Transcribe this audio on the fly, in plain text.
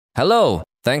Hello!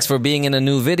 Thanks for being in a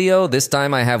new video. This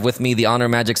time I have with me the HONOR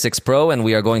Magic6 Pro and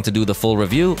we are going to do the full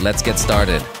review. Let's get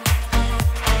started.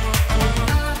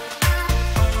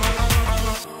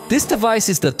 This device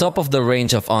is the top of the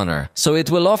range of HONOR, so it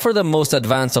will offer the most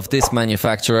advanced of this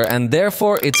manufacturer and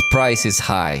therefore its price is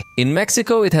high. In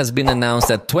Mexico, it has been announced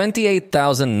at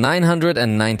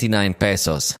 28,999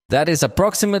 pesos. That is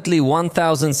approximately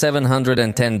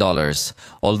 $1,710.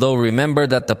 Although remember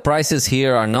that the prices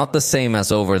here are not the same as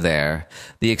over there.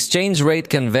 The exchange rate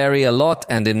can vary a lot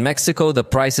and in Mexico the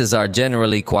prices are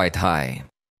generally quite high.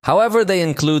 However, they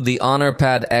include the HONOR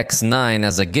Pad X9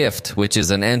 as a gift, which is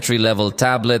an entry-level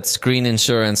tablet, screen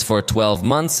insurance for 12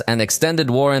 months, and extended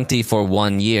warranty for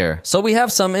 1 year. So we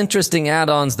have some interesting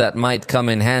add-ons that might come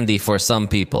in handy for some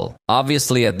people.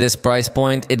 Obviously, at this price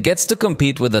point, it gets to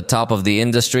compete with the top of the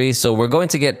industry, so we're going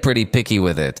to get pretty picky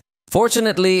with it.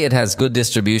 Fortunately, it has good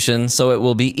distribution, so it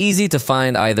will be easy to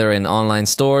find either in online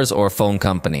stores or phone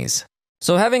companies.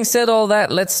 So having said all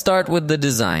that, let's start with the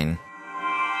design.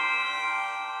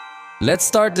 Let's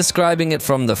start describing it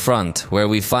from the front, where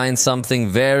we find something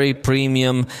very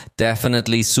premium,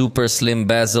 definitely super slim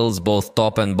bezels, both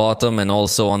top and bottom, and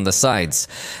also on the sides.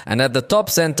 And at the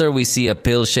top center, we see a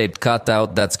pill-shaped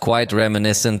cutout that's quite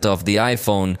reminiscent of the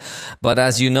iPhone. But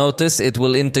as you notice, it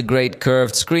will integrate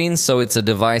curved screens, so it's a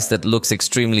device that looks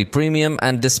extremely premium,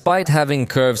 and despite having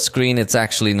curved screen, it's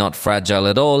actually not fragile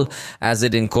at all, as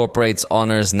it incorporates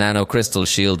HONOR's nano crystal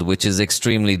shield, which is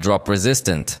extremely drop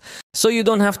resistant. So you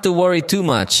don't have to worry too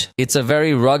much. It's a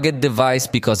very rugged device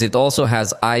because it also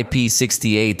has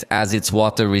IP68 as its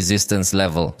water resistance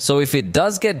level. So if it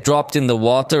does get dropped in the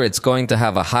water, it's going to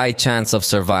have a high chance of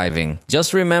surviving.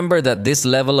 Just remember that this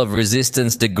level of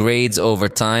resistance degrades over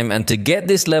time, and to get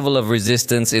this level of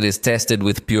resistance, it is tested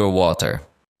with pure water.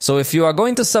 So if you are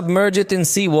going to submerge it in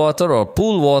seawater or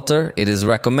pool water, it is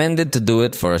recommended to do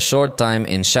it for a short time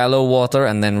in shallow water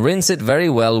and then rinse it very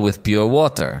well with pure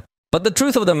water. But the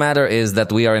truth of the matter is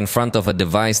that we are in front of a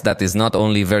device that is not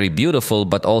only very beautiful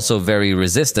but also very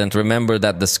resistant. Remember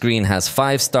that the screen has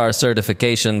 5-star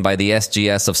certification by the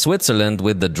SGS of Switzerland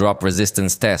with the drop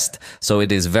resistance test, so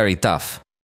it is very tough.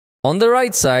 On the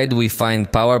right side, we find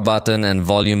power button and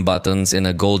volume buttons in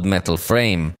a gold metal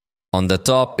frame. On the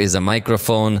top is a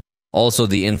microphone, also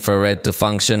the infrared to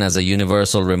function as a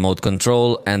universal remote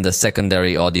control, and the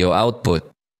secondary audio output.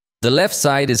 The left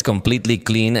side is completely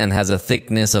clean and has a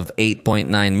thickness of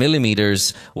 8.9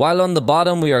 millimeters, while on the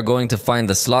bottom we are going to find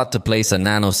the slot to place a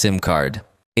nano SIM card.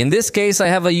 In this case, I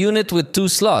have a unit with 2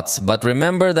 slots, but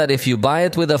remember that if you buy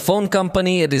it with a phone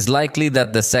company, it is likely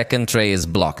that the second tray is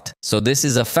blocked. So this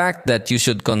is a fact that you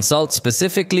should consult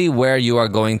specifically where you are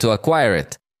going to acquire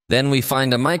it. Then we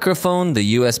find a microphone,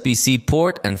 the USB-C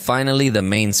port, and finally the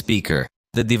main speaker.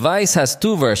 The device has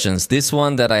 2 versions. This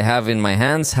one that I have in my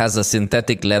hands has a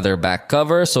synthetic leather back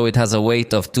cover, so it has a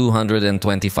weight of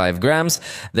 225 grams.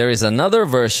 There is another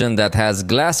version that has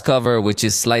glass cover, which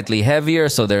is slightly heavier,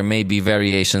 so there may be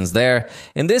variations there.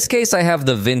 In this case, I have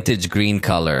the vintage green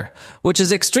color, which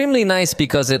is extremely nice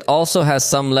because it also has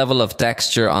some level of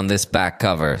texture on this back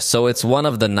cover, so it's one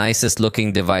of the nicest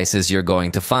looking devices you're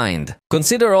going to find.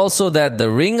 Consider also that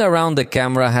the ring around the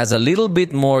camera has a little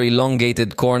bit more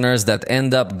elongated corners that end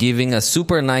up giving a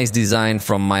super nice design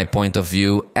from my point of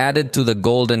view, added to the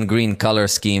gold and green color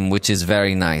scheme, which is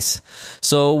very nice.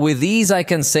 So with these, I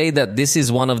can say that this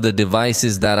is one of the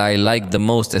devices that I like the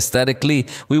most aesthetically.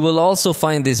 We will also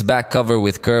find this back cover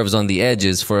with curves on the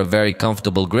edges for a very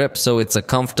comfortable grip, so it's a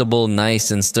comfortable,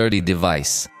 nice and sturdy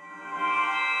device.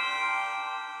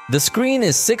 The screen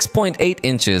is 6.8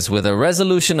 inches with a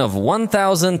resolution of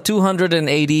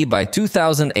 1280 by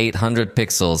 2800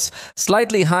 pixels,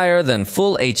 slightly higher than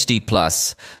Full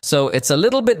HD+. So it's a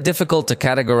little bit difficult to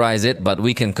categorize it, but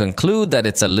we can conclude that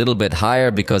it's a little bit higher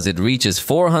because it reaches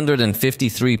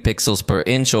 453 pixels per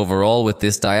inch overall with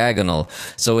this diagonal.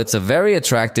 So it's a very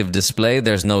attractive display,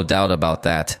 there's no doubt about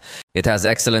that. It has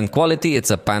excellent quality.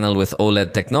 It's a panel with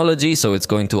OLED technology, so it's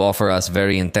going to offer us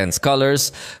very intense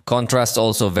colors. Contrast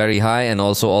also very high and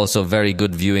also very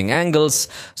good viewing angles.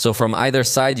 So from either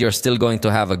side, you're still going to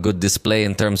have a good display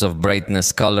in terms of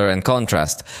brightness, color, and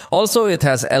contrast. Also, it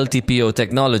has LTPO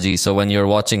technology, so when you're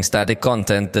watching static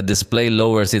content, the display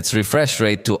lowers its refresh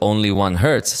rate to only 1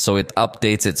 Hz, so it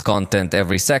updates its content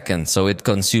every second, so it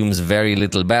consumes very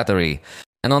little battery.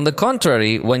 And on the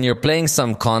contrary, when you're playing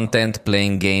some content,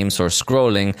 playing games or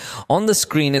scrolling, on the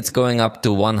screen it's going up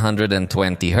to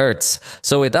 120 Hz.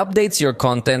 So it updates your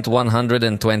content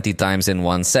 120 times in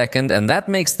 1 second, and that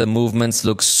makes the movements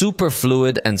look super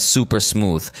fluid and super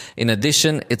smooth. In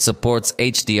addition, it supports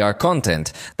HDR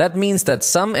content. That means that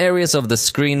some areas of the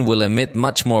screen will emit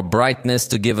much more brightness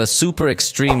to give a super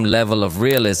extreme level of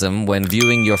realism when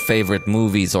viewing your favorite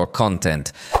movies or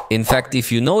content. In fact,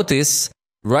 if you notice,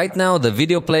 right now the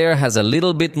video player has a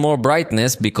little bit more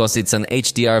brightness because it's an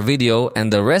HDR video,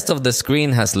 and the rest of the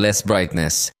screen has less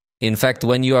brightness. In fact,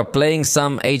 when you are playing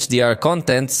some HDR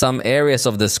content, some areas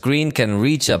of the screen can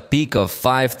reach a peak of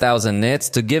 5000 nits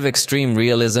to give extreme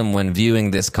realism when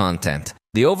viewing this content.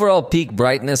 The overall peak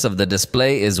brightness of the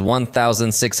display is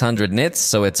 1600 nits,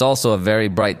 so it's also a very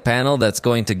bright panel that's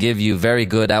going to give you very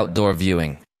good outdoor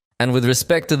viewing. And with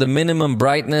respect to the minimum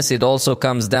brightness, it also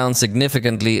comes down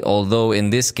significantly, although in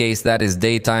this case that is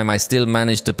daytime. I still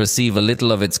manage to perceive a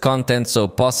little of its content, so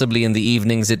possibly in the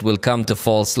evenings it will come to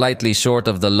fall slightly short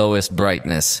of the lowest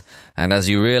brightness. And as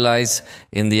you realize,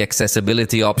 in the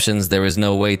accessibility options there is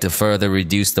no way to further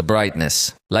reduce the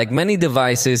brightness. Like many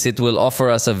devices, it will offer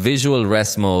us a visual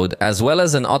rest mode as well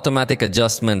as an automatic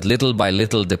adjustment little by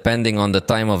little depending on the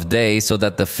time of day, so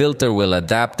that the filter will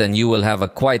adapt and you will have a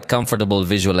quite comfortable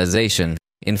visualization.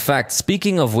 In fact,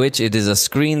 speaking of which, it is a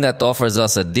screen that offers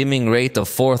us a dimming rate of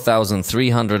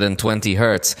 4320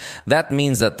 Hz. That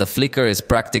means that the flicker is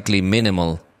practically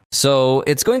minimal. So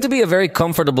it's going to be a very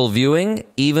comfortable viewing,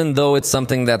 even though it's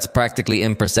something that's practically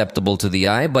imperceptible to the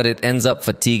eye, but it ends up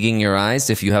fatiguing your eyes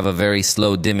if you have a very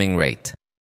slow dimming rate.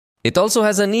 It also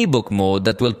has an ebook mode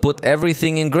that will put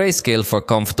everything in grayscale for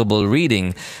comfortable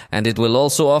reading, and it will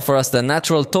also offer us the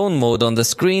natural tone mode on the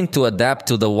screen to adapt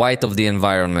to the white of the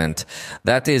environment.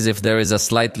 That is, if there is a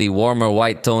slightly warmer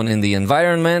white tone in the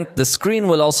environment, the screen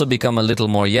will also become a little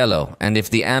more yellow, and if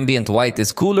the ambient white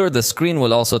is cooler, the screen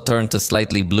will also turn to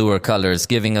slightly bluer colors,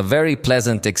 giving a very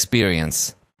pleasant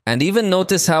experience. And even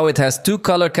notice how it has two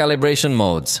color calibration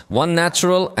modes, one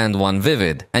natural and one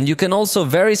vivid. And you can also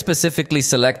very specifically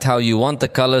select how you want the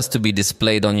colors to be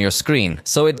displayed on your screen.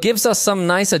 So it gives us some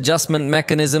nice adjustment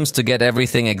mechanisms to get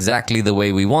everything exactly the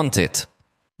way we want it.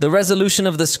 The resolution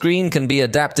of the screen can be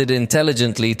adapted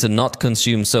intelligently to not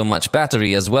consume so much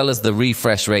battery, as well as the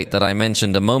refresh rate that I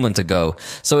mentioned a moment ago.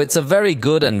 So it's a very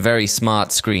good and very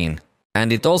smart screen.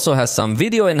 And it also has some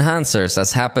video enhancers,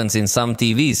 as happens in some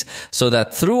TVs, so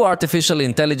that through artificial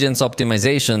intelligence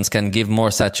optimizations can give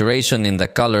more saturation in the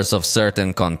colors of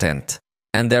certain content.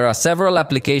 And there are several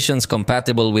applications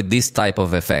compatible with this type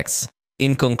of effects.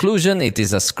 In conclusion, it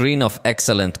is a screen of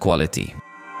excellent quality.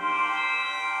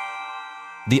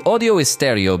 The audio is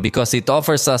stereo because it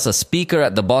offers us a speaker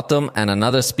at the bottom and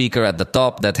another speaker at the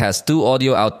top that has two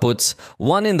audio outputs,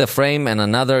 one in the frame and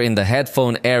another in the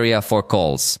headphone area for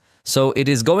calls. So it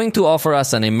is going to offer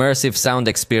us an immersive sound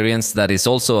experience that is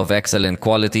also of excellent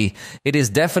quality. It is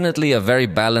definitely a very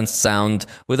balanced sound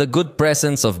with a good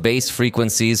presence of bass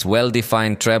frequencies,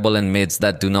 well-defined treble and mids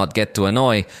that do not get to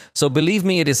annoy. So believe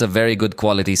me, it is a very good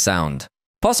quality sound.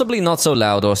 Possibly not so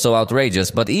loud or so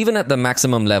outrageous, but even at the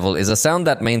maximum level is a sound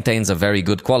that maintains a very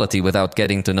good quality without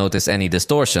getting to notice any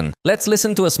distortion. Let's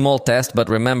listen to a small test, but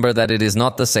remember that it is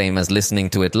not the same as listening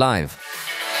to it live.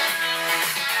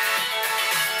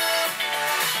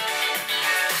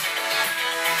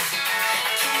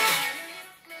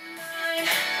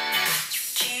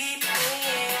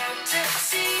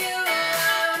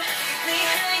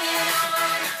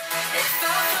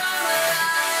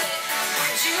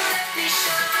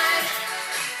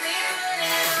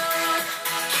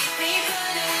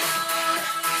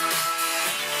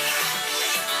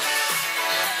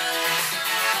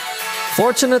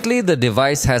 Fortunately, the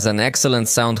device has an excellent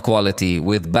sound quality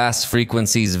with bass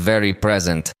frequencies very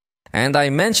present. And I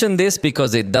mention this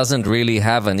because it doesn't really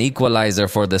have an equalizer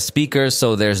for the speakers,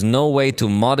 so there's no way to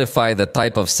modify the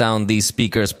type of sound these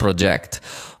speakers project.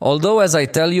 Although, as I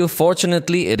tell you,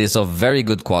 fortunately it is of very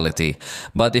good quality.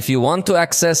 But if you want to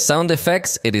access sound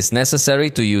effects, it is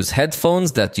necessary to use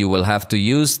headphones that you will have to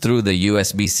use through the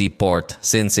USB-C port,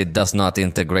 since it does not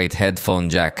integrate headphone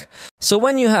jack. So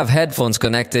when you have headphones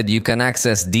connected, you can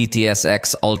access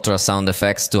DTS-X Ultra sound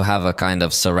effects to have a kind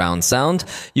of surround sound.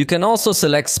 You can also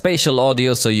select spatial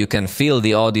audio so you can feel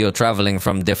the audio traveling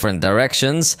from different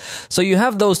directions. So you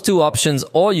have those two options,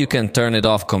 or you can turn it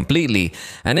off completely.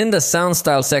 And in the sound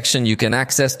style section, you can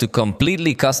access to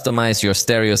completely customize your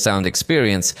stereo sound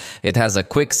experience. It has a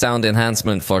quick sound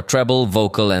enhancement for treble,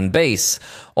 vocal and bass.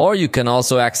 Or you can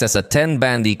also access a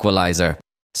 10-band equalizer.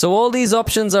 So all these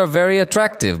options are very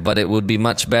attractive, but it would be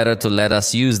much better to let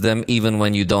us use them even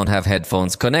when you don't have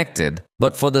headphones connected.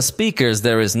 But for the speakers,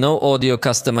 there is no audio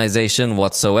customization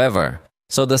whatsoever.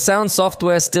 So the sound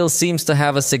software still seems to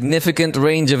have a significant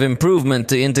range of improvement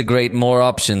to integrate more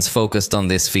options focused on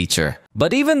this feature.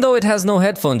 But even though it has no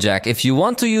headphone jack, if you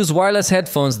want to use wireless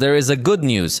headphones, there is a good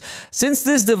news. Since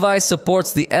this device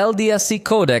supports the LDSC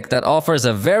codec that offers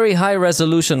a very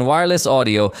high-resolution wireless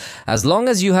audio as long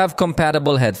as you have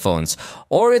compatible headphones.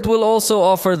 Or it will also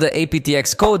offer the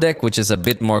aptX codec, which is a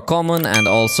bit more common and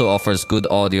also offers good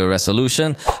audio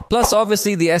resolution. Plus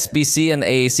obviously the SBC and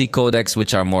AAC codecs,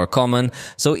 which are more common.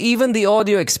 So even the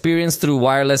audio experience through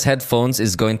wireless headphones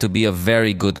is going to be of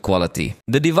very good quality.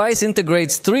 The device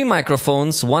integrates 3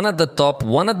 microphones, one at the top,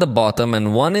 one at the bottom,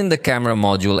 and one in the camera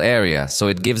module area. So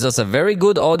it gives us a very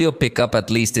good audio pickup,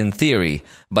 at least in theory.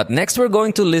 But next we're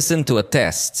going to listen to a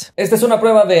test. Esta es una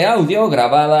prueba de audio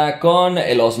grabada con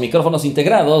los micrófonos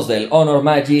integrados del HONOR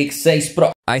Magic 6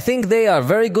 Pro. I think they are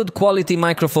very good quality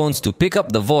microphones to pick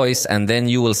up the voice, and then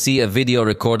you will see a video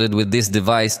recorded with this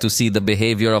device to see the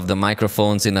behavior of the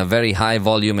microphones in a very high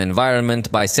volume environment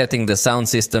by setting the sound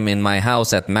system in my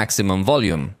house at maximum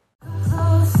volume.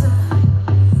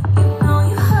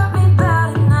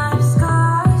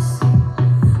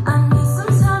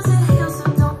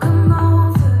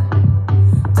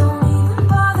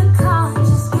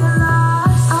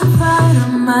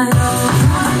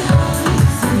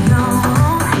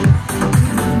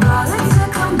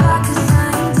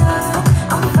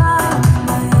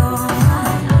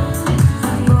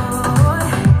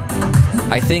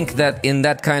 I think that in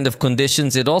that kind of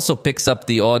conditions, it also picks up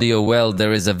the audio well.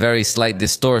 There is a very slight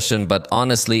distortion, but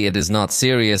honestly, it is not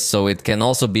serious, so it can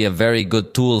also be a very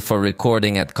good tool for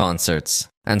recording at concerts.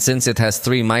 And since it has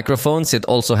 3 microphones, it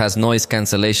also has noise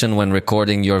cancellation when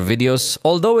recording your videos,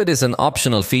 although it is an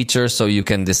optional feature, so you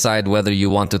can decide whether you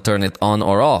want to turn it on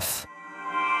or off.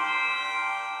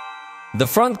 The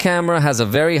front camera has a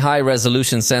very high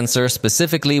resolution sensor.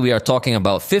 Specifically, we are talking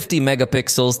about 50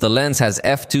 megapixels. The lens has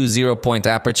f2 0-point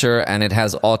aperture and it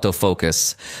has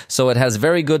autofocus. So it has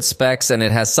very good specs, and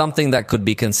it has something that could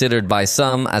be considered by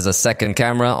some as a second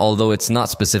camera, although it's not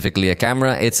specifically a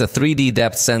camera. It's a 3D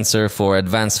depth sensor for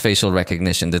advanced facial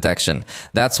recognition detection.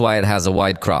 That's why it has a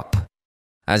wide crop.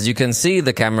 As you can see,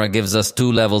 the camera gives us 2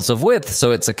 levels of width,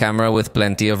 so it's a camera with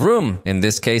plenty of room. In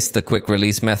this case, the quick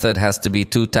release method has to be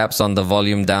 2 taps on the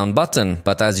volume down button.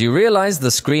 But as you realize,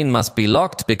 the screen must be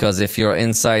locked, because if you're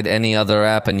inside any other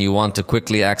app and you want to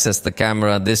quickly access the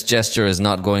camera, this gesture is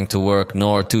not going to work,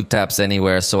 nor 2 taps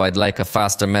anywhere, so I'd like a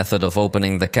faster method of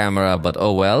opening the camera, but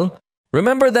oh well.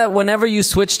 Remember that whenever you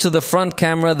switch to the front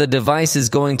camera, the device is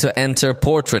going to enter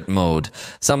portrait mode,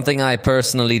 something I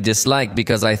personally dislike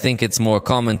because I think it's more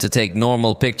common to take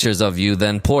normal pictures of you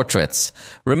than portraits.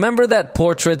 Remember that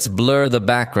portraits blur the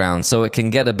background, so it can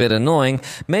get a bit annoying.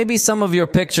 Maybe some of your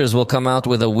pictures will come out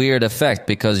with a weird effect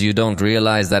because you don't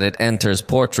realize that it enters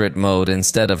portrait mode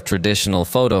instead of traditional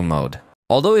photo mode.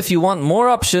 Although if you want more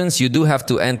options, you do have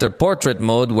to enter portrait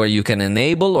mode, where you can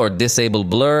enable or disable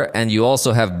blur, and you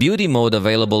also have beauty mode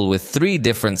available with 3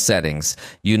 different settings: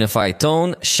 unify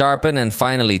tone, sharpen, and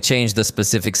finally change the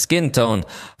specific skin tone.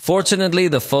 Fortunately,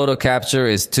 the photo capture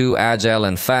is too agile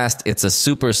and fast. It's a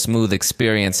super smooth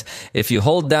experience. If you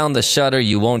hold down the shutter,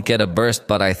 you won't get a burst,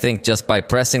 but I think just by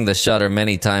pressing the shutter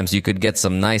many times, you could get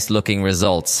some nice looking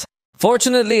results.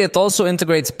 Fortunately, it also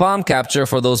integrates palm capture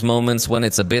for those moments when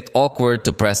it's a bit awkward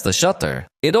to press the shutter.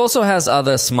 It also has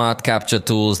other smart capture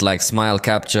tools like smile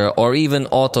capture or even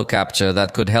auto capture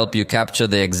that could help you capture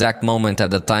the exact moment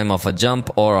at the time of a jump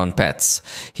or on pets.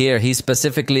 Here, he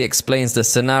specifically explains the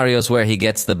scenarios where he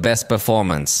gets the best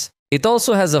performance. It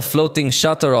also has a floating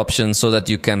shutter option so that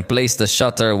you can place the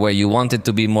shutter where you want it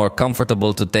to be more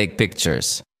comfortable to take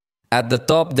pictures. At the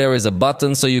top, there is a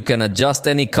button so you can adjust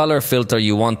any color filter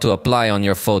you want to apply on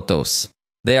your photos.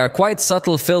 They are quite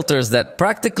subtle filters that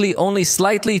practically only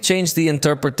slightly change the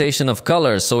interpretation of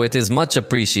colors, so it is much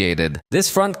appreciated.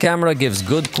 This front camera gives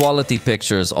good quality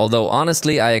pictures, although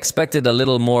honestly I expected a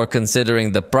little more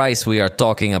considering the price we are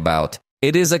talking about.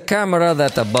 It is a camera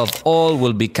that above all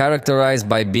will be characterized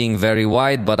by being very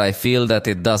wide, but I feel that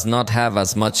it does not have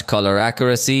as much color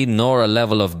accuracy nor a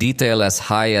level of detail as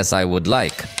high as I would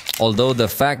like. Although the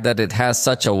fact that it has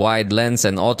such a wide lens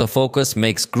and autofocus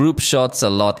makes group shots a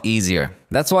lot easier.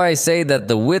 That's why I say that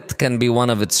the width can be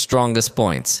one of its strongest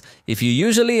points. If you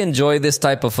usually enjoy this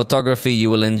type of photography,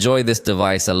 you will enjoy this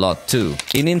device a lot too.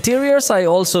 In interiors, I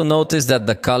also noticed that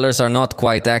the colors are not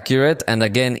quite accurate, and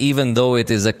again, even though it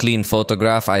is a clean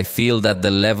photograph, I feel that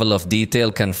the level of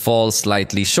detail can fall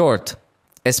slightly short.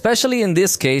 Especially in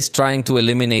this case, trying to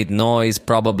eliminate noise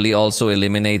probably also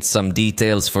eliminates some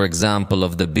details, for example,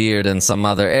 of the beard and some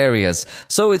other areas.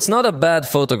 So it's not a bad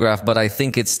photograph, but I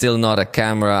think it's still not a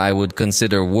camera I would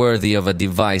consider worthy of a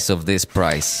device of this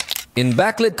price. In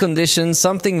backlit conditions,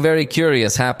 something very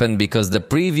curious happened because the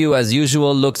preview as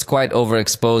usual looks quite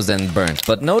overexposed and burnt.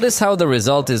 But notice how the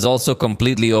result is also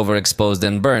completely overexposed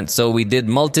and burnt. So we did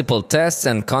multiple tests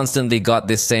and constantly got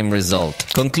this same result,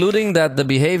 concluding that the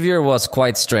behavior was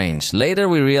quite strange. Later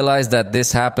we realized that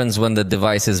this happens when the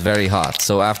device is very hot.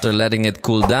 So after letting it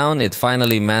cool down, it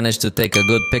finally managed to take a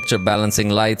good picture balancing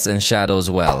lights and shadows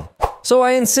well. So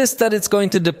I insist that it's going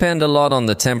to depend a lot on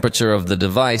the temperature of the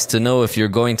device to know if you're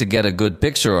going to get a good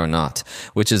picture or not,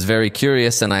 which is very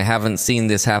curious, and I haven't seen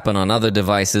this happen on other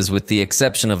devices with the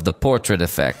exception of the portrait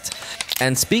effect.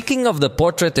 And speaking of the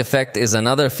portrait effect is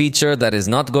another feature that is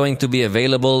not going to be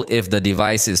available if the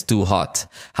device is too hot.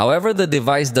 However, the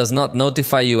device does not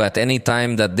notify you at any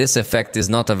time that this effect is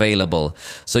not available.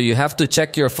 So you have to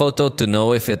check your photo to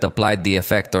know if it applied the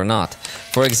effect or not.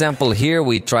 For example, here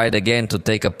we tried again to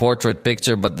take a portrait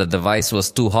picture, but the device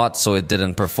was too hot, so it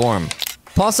didn't perform.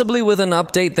 Possibly with an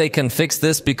update they can fix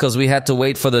this, because we had to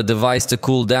wait for the device to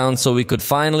cool down so we could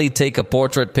finally take a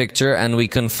portrait picture, and we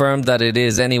confirmed that it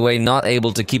is anyway not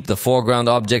able to keep the foreground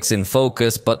objects in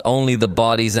focus but only the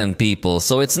bodies and people.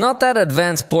 So it's not that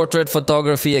advanced portrait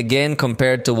photography again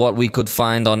compared to what we could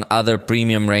find on other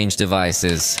premium range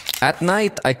devices. At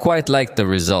night I quite like the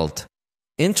result.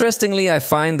 Interestingly, I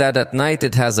find that at night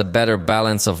it has a better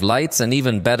balance of lights and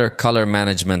even better color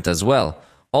management as well.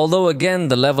 Although again,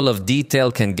 the level of detail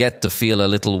can get to feel a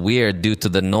little weird due to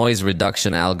the noise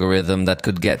reduction algorithm that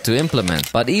could get to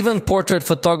implement. But even portrait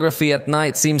photography at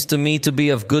night seems to me to be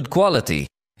of good quality.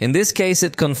 In this case,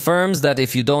 it confirms that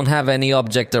if you don't have any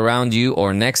object around you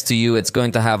or next to you, it's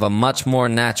going to have a much more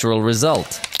natural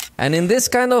result. And in this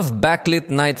kind of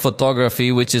backlit night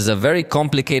photography, which is a very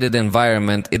complicated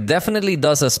environment, it definitely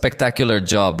does a spectacular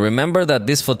job. Remember that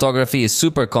this photography is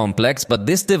super complex, but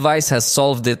this device has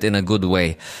solved it in a good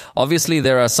way. Obviously,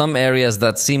 there are some areas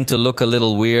that seem to look a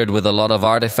little weird with a lot of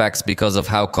artifacts because of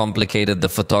how complicated the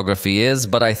photography is,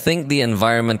 but I think the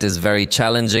environment is very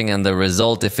challenging, and the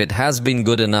result, if it has been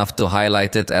good enough to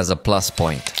highlight it as a plus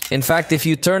point. In fact, if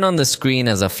you turn on the screen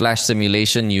as a flash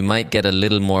simulation, you might get a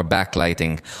little more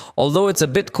backlighting. Although it's a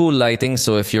bit cool lighting,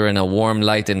 so if you're in a warm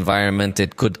light environment,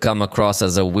 it could come across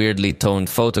as a weirdly toned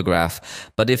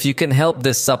photograph. But if you can help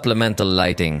this supplemental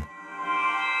lighting.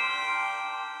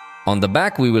 On the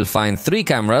back, we will find 3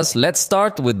 cameras. Let's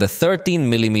start with the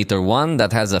 13mm one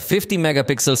that has a 50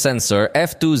 megapixel sensor,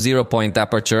 f2 0-point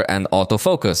aperture and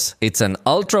autofocus. It's an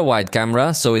ultra-wide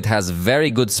camera, so it has very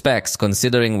good specs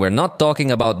considering we're not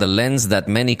talking about the lens that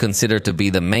many consider to be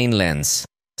the main lens.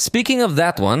 Speaking of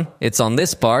that one, it's on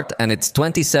this part and it's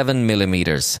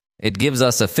 27mm. It gives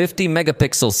us a 50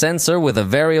 megapixel sensor with a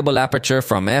variable aperture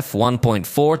from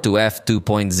f1.4 to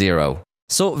f2.0.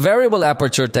 So variable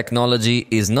aperture technology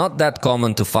is not that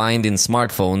common to find in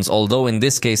smartphones, although in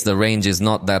this case the range is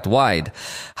not that wide.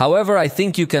 However, I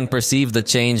think you can perceive the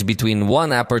change between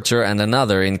one aperture and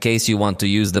another in case you want to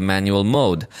use the manual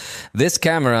mode. This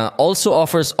camera also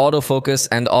offers autofocus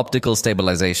and optical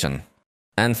stabilization.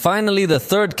 And finally, the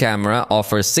third camera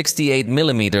offers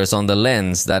 68mm on the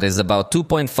lens, that is about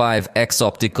 2.5x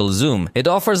optical zoom. It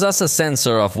offers us a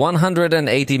sensor of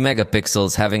 180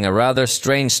 megapixels, having a rather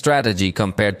strange strategy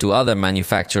compared to other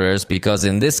manufacturers, because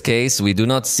in this case we do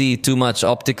not see too much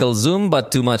optical zoom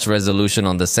but too much resolution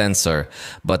on the sensor.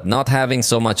 But not having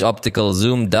so much optical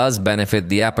zoom does benefit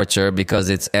the aperture because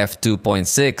it's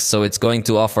f2.6, so it's going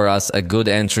to offer us a good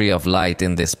entry of light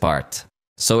in this part.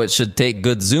 So it should take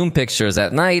good zoom pictures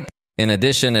at night. In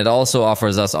addition, it also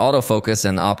offers us autofocus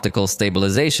and optical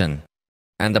stabilization.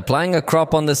 And applying a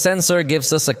crop on the sensor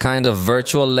gives us a kind of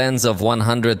virtual lens of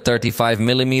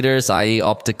 135mm, i.e.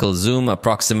 optical zoom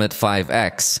approximate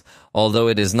 5x. Although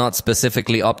it is not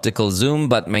specifically optical zoom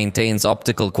but maintains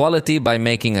optical quality by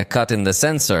making a cut in the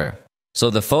sensor.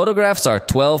 So the photographs are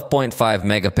 12.5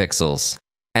 megapixels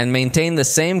and maintain the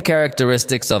same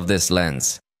characteristics of this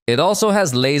lens. It also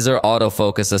has laser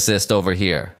autofocus assist over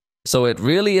here, so it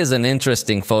really is an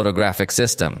interesting photographic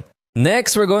system.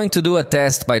 Next, we're going to do a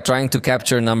test by trying to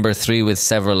capture number 3 with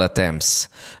several attempts.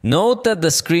 Note that the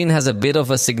screen has a bit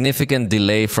of a significant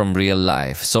delay from real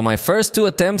life, so my first 2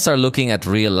 attempts are looking at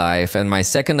real life and my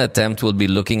second attempt will be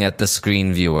looking at the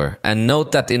screen viewer. And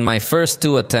note that in my first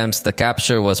 2 attempts, the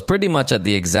capture was pretty much at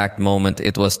the exact moment.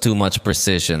 It was too much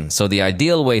precision, so the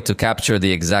ideal way to capture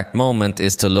the exact moment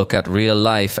is to look at real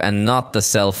life and not the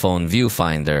cell phone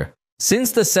viewfinder.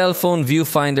 Since the cell phone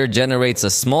viewfinder generates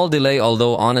a small delay,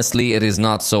 although honestly it is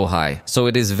not so high, so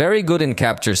it is very good in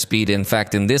capture speed. In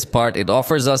fact, in this part it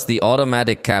offers us the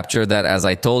automatic capture that, as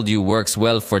I told you, works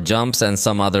well for jumps and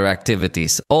some other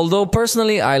activities. Although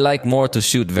personally I like more to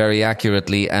shoot very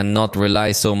accurately and not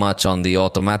rely so much on the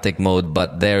automatic mode,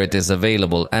 but there it is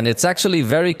available. And it's actually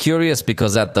very curious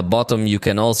because at the bottom you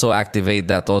can also activate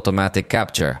that automatic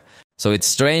capture. So it's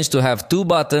strange to have two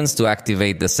buttons to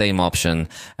activate the same option.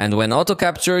 And when auto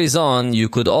capture is on, you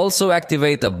could also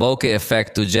activate a bokeh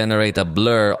effect to generate a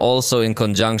blur also in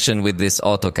conjunction with this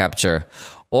auto capture.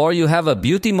 Or you have a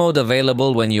beauty mode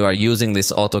available when you are using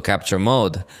this auto capture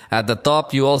mode. At the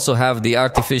top you also have the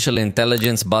artificial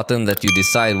intelligence button that you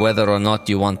decide whether or not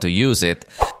you want to use it.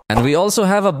 And we also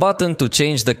have a button to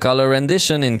change the color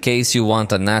rendition in case you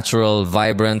want a natural,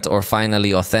 vibrant, or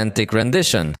finally authentic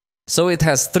rendition. So it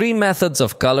has three methods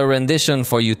of color rendition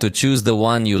for you to choose the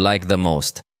one you like the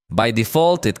most. By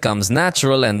default, it comes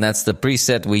natural, and that's the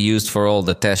preset we used for all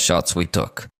the test shots we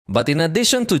took. But in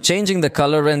addition to changing the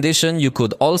color rendition, you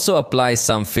could also apply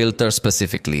some filters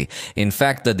specifically. In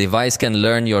fact, the device can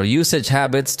learn your usage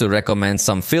habits to recommend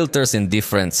some filters in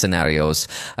different scenarios.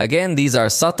 Again, these are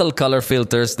subtle color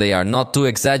filters. They are not too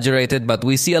exaggerated, but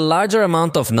we see a larger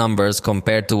amount of numbers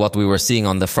compared to what we were seeing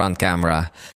on the front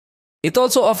camera. It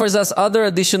also offers us other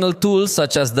additional tools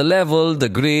such as the level, the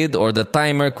grid, or the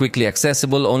timer, quickly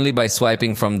accessible only by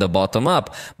swiping from the bottom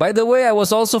up. By the way, I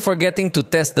was also forgetting to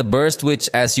test the burst, which,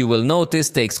 as you will notice,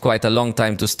 takes quite a long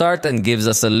time to start and gives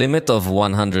us a limit of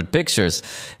 100 pictures.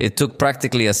 It took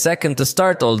practically a second to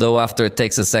start, although after it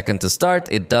takes a second to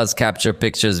start, it does capture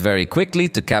pictures very quickly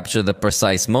to capture the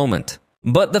precise moment.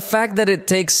 But the fact that it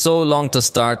takes so long to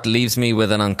start leaves me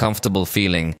with an uncomfortable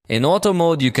feeling. In auto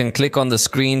mode, you can click on the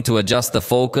screen to adjust the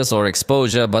focus or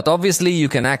exposure, but obviously you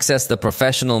can access the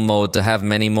professional mode to have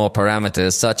many more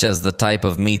parameters, such as the type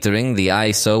of metering, the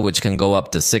ISO, which can go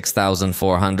up to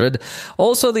 6400,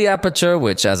 also the aperture,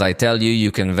 which, as I tell you,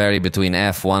 you can vary between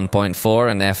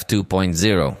f1.4 and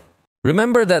f2.0.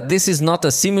 Remember that this is not a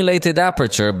simulated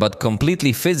aperture but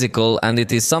completely physical, and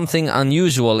it is something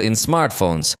unusual in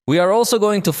smartphones. We are also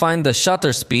going to find the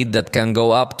shutter speed that can go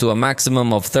up to a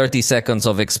maximum of 30 seconds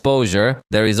of exposure.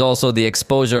 There is also the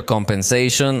exposure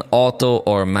compensation, auto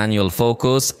or manual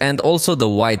focus, and also the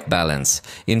white balance.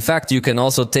 In fact, you can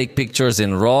also take pictures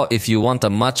in RAW if you want a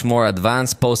much more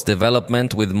advanced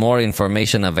post-development with more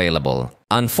information available.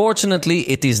 Unfortunately,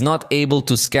 it is not able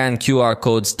to scan QR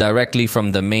codes directly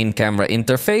from the main camera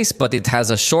interface, but it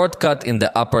has a shortcut in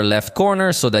the upper left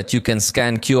corner so that you can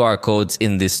scan QR codes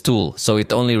in this tool. So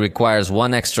it only requires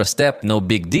one extra step, no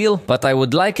big deal, but I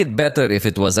would like it better if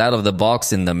it was out of the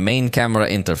box in the main camera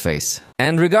interface.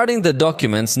 And regarding the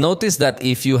documents, notice that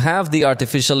if you have the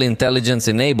artificial intelligence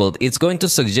enabled, it's going to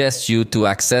suggest you to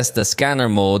access the scanner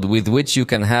mode with which you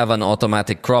can have an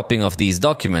automatic cropping of these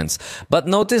documents. But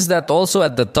notice that also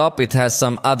at the top it has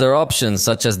some other options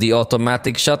such as the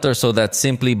automatic shutter, so that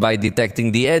simply by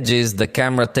detecting the edges, the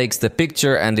camera takes the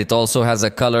picture, and it also has a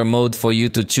color mode for you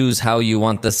to choose how you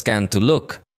want the scan to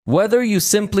look. Whether you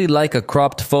simply like a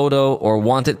cropped photo or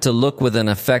want it to look with an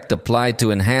effect applied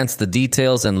to enhance the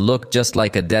details and look just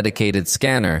like a dedicated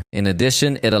scanner. In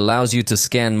addition, it allows you to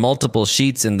scan multiple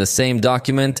sheets in the same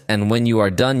document, and when you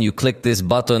are done, you click this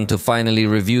button to finally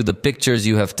review the pictures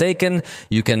you have taken.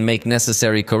 You can make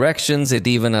necessary corrections. It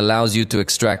even allows you to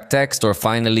extract text, or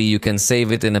finally you can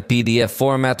save it in a PDF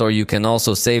format, or you can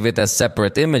also save it as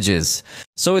separate images.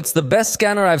 So it's the best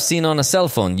scanner I've seen on a cell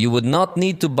phone. You would not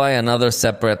need to buy another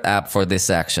separate app for this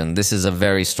action. This is a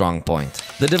very strong point.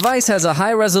 The device has a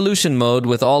high resolution mode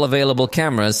with all available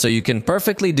cameras, so you can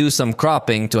perfectly do some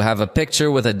cropping to have a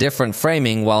picture with a different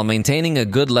framing while maintaining a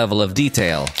good level of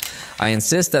detail. I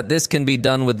insist that this can be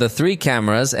done with the 3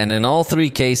 cameras, and in all 3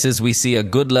 cases we see a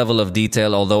good level of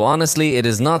detail, although honestly it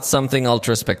is not something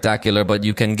ultra spectacular, but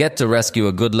you can get to rescue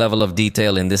a good level of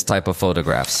detail in this type of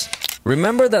photographs.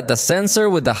 Remember that the sensor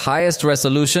with the highest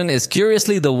resolution is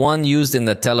curiously the one used in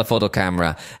the telephoto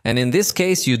camera, and in this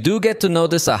case you do get to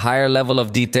notice a higher level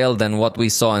of detail than what we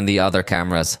saw in the other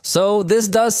cameras. So this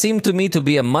does seem to me to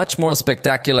be a much more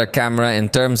spectacular camera in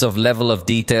terms of level of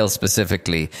detail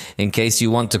specifically. In case you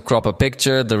want to crop a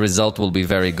picture, the result will be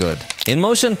very good. In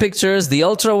motion pictures, the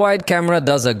ultra-wide camera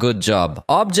does a good job.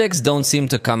 Objects don't seem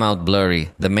to come out blurry.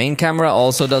 The main camera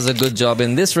also does a good job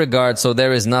in this regard, so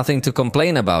there is nothing to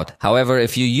complain about. However,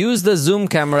 if you use the zoom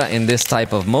camera in this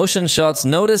type of motion shots,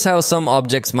 notice how some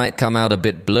objects might come out a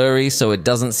bit blurry, so it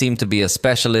doesn't seem to be a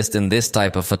specialist in this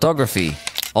type of photography.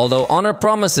 Although HONOR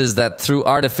promises that through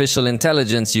artificial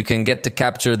intelligence you can get to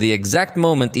capture the exact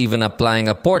moment, even applying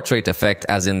a portrait effect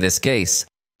as in this case.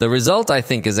 The result, I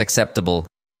think, is acceptable.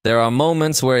 There are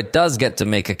moments where it does get to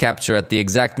make a capture at the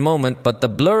exact moment, but the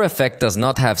blur effect does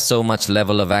not have so much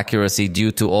level of accuracy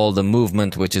due to all the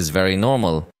movement, which is very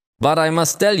normal. But I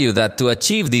must tell you that to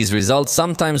achieve these results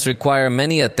sometimes require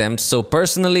many attempts, so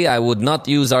personally I would not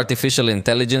use artificial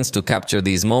intelligence to capture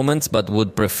these moments, but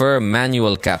would prefer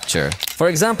manual capture. For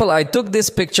example, I took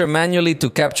this picture manually to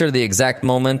capture the exact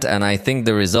moment, and I think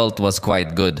the result was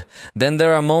quite good. Then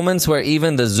there are moments where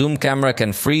even the zoom camera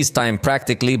can freeze time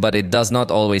practically, but it does not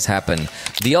always happen.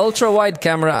 The ultra-wide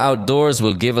camera outdoors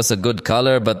will give us a good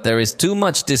color, but there is too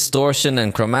much distortion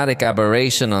and chromatic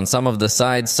aberration on some of the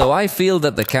sides, so I feel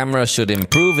that the camera should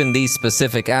improve in these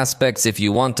specific aspects if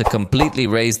you want to completely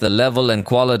raise the level and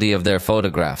quality of their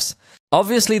photographs.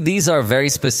 Obviously, these are very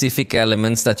specific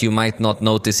elements that you might not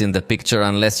notice in the picture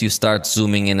unless you start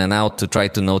zooming in and out to try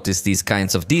to notice these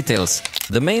kinds of details.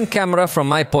 The main camera, from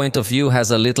my point of view,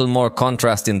 has a little more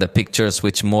contrast in the pictures,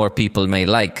 which more people may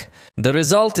like. The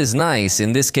result is nice.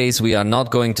 In this case, we are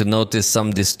not going to notice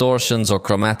some distortions or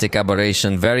chromatic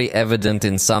aberration very evident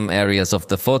in some areas of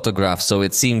the photograph, so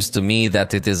it seems to me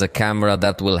that it is a camera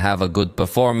that will have a good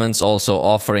performance, also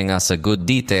offering us a good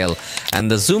detail.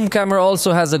 And the zoom camera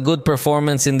also has a good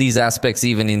performance in these aspects.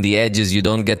 Even in the edges you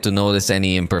don't get to notice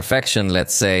any imperfection,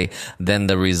 let's say. Then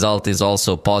the result is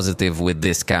also positive with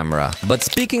this camera. But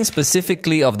speaking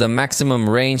specifically of the maximum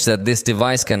range that this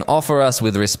device can offer us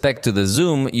with respect to the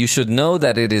zoom, you should know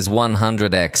that it is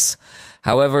 100x.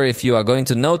 However, if you are going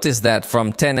to notice that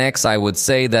from 10x, I would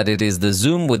say that it is the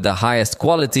zoom with the highest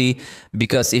quality,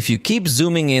 because if you keep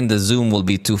zooming in, the zoom will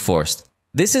be too forced.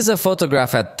 This is a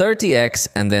photograph at 30x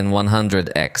and then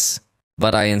 100x.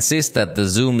 But I insist that the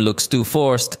zoom looks too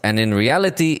forced, and in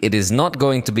reality it is not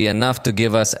going to be enough to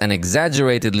give us an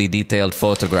exaggeratedly detailed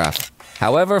photograph.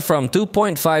 However, from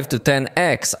 2.5 to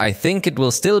 10x, I think it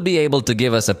will still be able to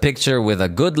give us a picture with a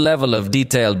good level of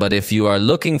detail, but if you are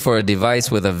looking for a device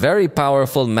with a very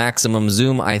powerful maximum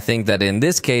zoom, I think that in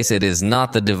this case it is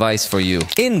not the device for you.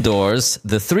 Indoors,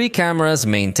 the three cameras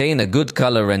maintain a good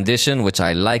color rendition, which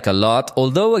I like a lot,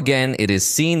 although again it is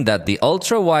seen that the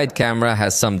ultra-wide camera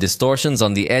has some distortions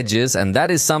on the edges, and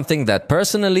that is something that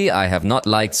personally I have not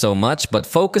liked so much, but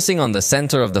focusing on the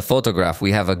center of the photograph,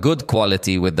 we have a good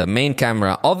quality with the main camera.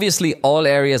 Obviously, all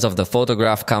areas of the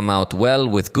photograph come out well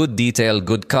with good detail,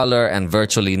 good color, and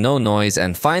virtually no noise.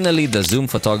 And finally, the zoom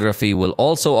photography will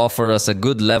also offer us a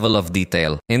good level of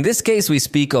detail. In this case, we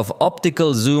speak of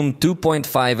optical zoom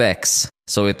 2.5x.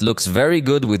 So it looks very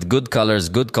good with good colors,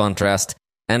 good contrast.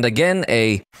 And again,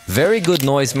 a very good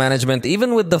noise management.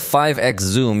 Even with the 5x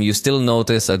zoom, you still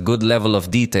notice a good level of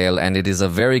detail, and it is a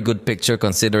very good picture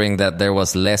considering that there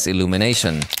was less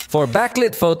illumination. For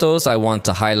backlit photos, I want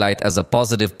to highlight as a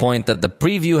positive point that the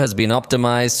preview has been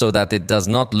optimized so that it does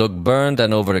not look burned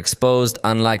and overexposed,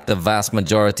 unlike the vast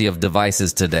majority of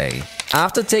devices today.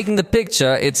 After taking the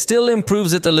picture, it still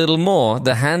improves it a little more.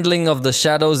 The handling of the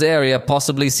shadows area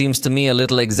possibly seems to me a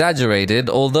little exaggerated,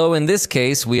 although in this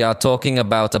case we are talking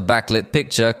about a backlit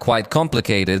picture, quite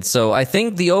complicated, so I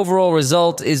think the overall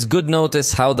result is good.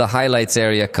 Notice how the highlights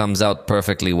area comes out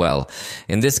perfectly well.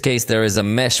 In this case there is a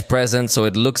mesh present, so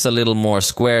it looks a little more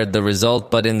squared, the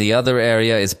result, but in the other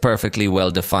area is perfectly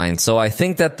well defined. So I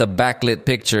think that the backlit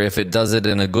picture, if it does it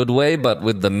in a good way, but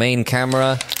with the main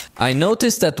camera, I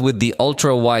noticed that with the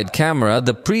ultra-wide camera,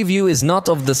 the preview is not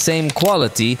of the same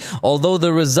quality, although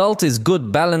the result is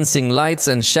good, balancing lights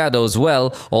and shadows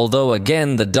well, although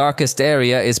again the darkest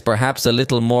area is perhaps a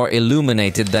little more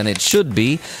illuminated than it should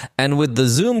be. And with the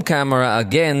zoom camera,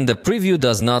 again, the preview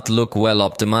does not look well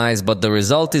optimized, but the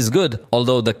result is good,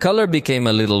 although the color became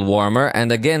a little warmer,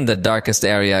 and again the darkest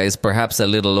area is perhaps a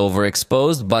little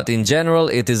overexposed, but in general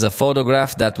it is a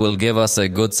photograph that will give us a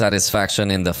good satisfaction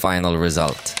in the final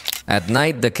result. At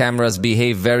night, the cameras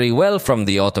behave very well from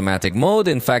the automatic mode.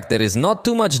 In fact, there is not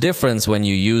too much difference when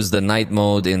you use the night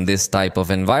mode in this type of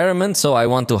environment, so I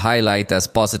want to highlight as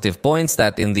positive points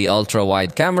that in the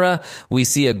ultra-wide camera, we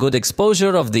see a good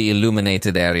exposure of the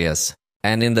illuminated areas.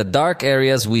 And in the dark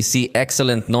areas, we see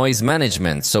excellent noise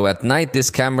management. So at night, this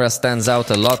camera stands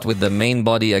out a lot with the main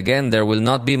body. Again, there will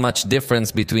not be much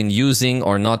difference between using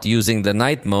or not using the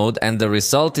night mode, and the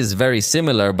result is very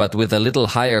similar, but with a little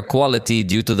higher quality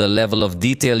due to the level of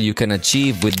detail you can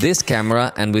achieve with this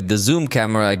camera. And with the zoom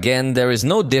camera, again, there is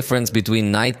no difference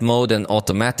between night mode and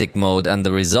automatic mode, and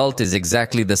the result is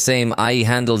exactly the same, i.e.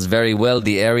 handles very well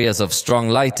the areas of strong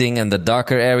lighting, and the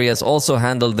darker areas also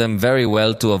handle them very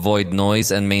well to avoid noise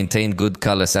and maintain good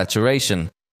color saturation.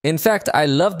 In fact, I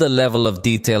love the level of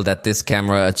detail that this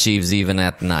camera achieves even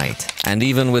at night. And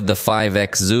even with the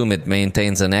 5x zoom, it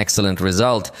maintains an excellent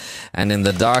result. And in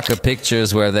the darker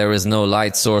pictures where there is no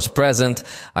light source present,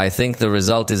 I think the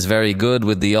result is very good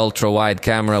with the ultra-wide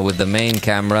camera with the main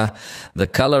camera. The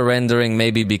color rendering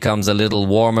maybe becomes a little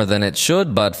warmer than it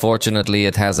should, but fortunately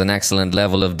it has an excellent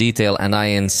level of detail, and I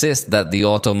insist that the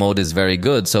auto mode is very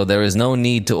good, so there is no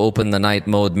need to open the night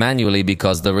mode manually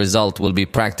because the result will be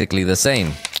practically the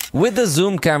same. With the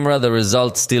zoom camera, the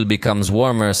result still becomes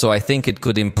warmer, so I think it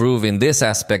could improve in this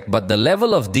aspect, but the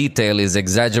level of detail is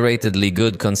exaggeratedly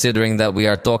good considering that we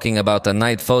are talking about a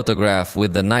night photograph.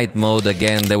 With the night mode,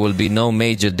 again, there will be no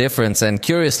major difference, and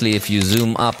curiously, if you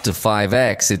zoom up to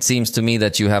 5x, it seems to me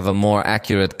that you have a more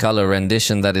accurate color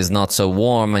rendition that is not so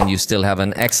warm, and you still have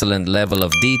an excellent level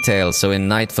of detail. So in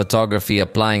night photography,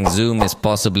 applying zoom is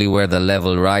possibly where the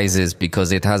level rises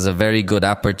because it has a very good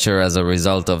aperture as a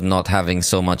result of not having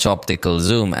so much optical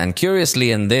zoom. And curiously,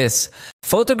 in this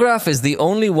photograph is the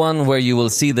only one where you will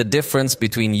see the difference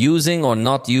between using or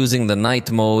not using the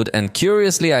night mode, and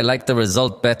curiously I like the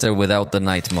result better without the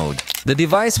night mode. The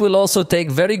device will also take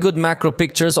very good macro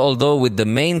pictures, although with the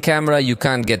main camera you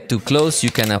can't get too close. You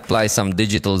can apply some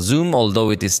digital zoom, although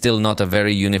it is still not a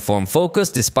very uniform focus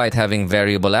despite having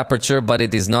variable aperture, but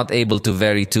it is not able to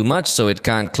vary too much, so it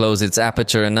can't close its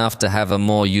aperture enough to have a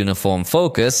more uniform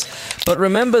focus. But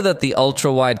remember that the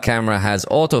ultra-wide camera has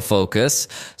autofocus,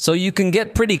 so you can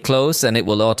get pretty close and it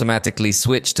will automatically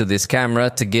switch to this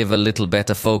camera to give a little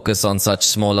better focus on such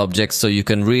small objects, so you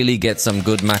can really get some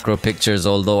good macro pictures,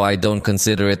 although I don't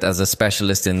consider it as a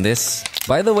specialist in this.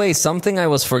 By the way, something I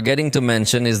was forgetting to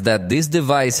mention is that this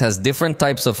device has different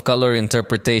types of color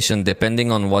interpretation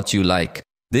depending on what you like.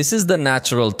 This is the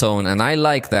natural tone, and I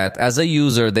like that. As a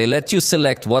user, they let you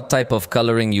select what type of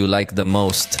coloring you like the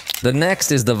most. The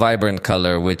next is the vibrant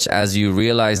color, which, as you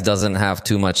realize, doesn't have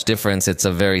too much difference. It's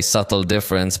a very subtle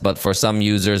difference, but for some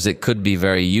users it could be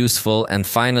very useful. And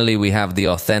finally, we have the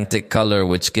authentic color,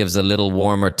 which gives a little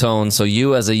warmer tone, so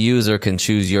you as a user can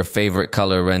choose your favorite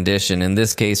color rendition. In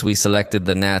this case, we selected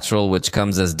the natural, which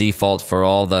comes as default for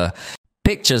all the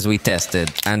pictures we tested.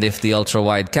 And if the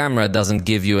ultra-wide camera doesn't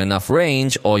give you enough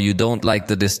range, or you don't like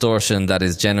the distortion that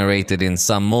is generated in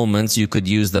some moments, you could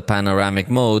use the panoramic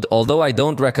mode, although I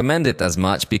don't recommend it as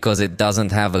much because it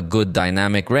doesn't have a good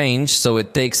dynamic range, so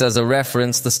it takes as a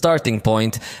reference the starting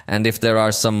point, and if there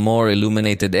are some more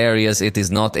illuminated areas, it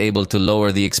is not able to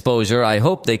lower the exposure. I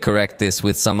hope they correct this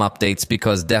with some updates,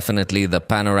 because definitely the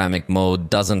panoramic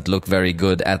mode doesn't look very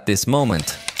good at this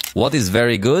moment. What is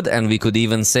very good, and we could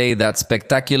even say that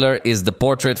spectacular, is the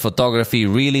portrait photography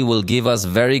really will give us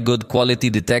very good quality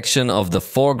detection of the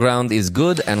foreground is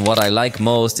good, and what I like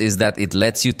most is that it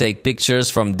lets you take pictures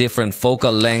from different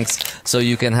focal lengths, so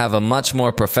you can have a much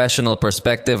more professional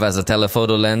perspective as a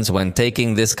telephoto lens when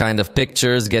taking this kind of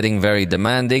pictures, getting very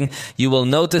demanding. You will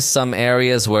notice some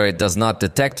areas where it does not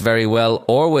detect very well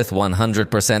or with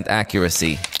 100%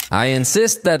 accuracy. I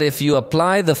insist that if you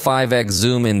apply the 5x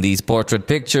zoom in these portrait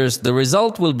pictures, the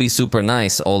result will be super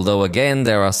nice, although again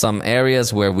there are some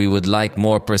areas where we would like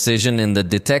more precision in the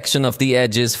detection of the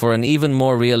edges for an even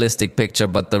more realistic picture,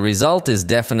 but the result is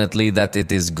definitely that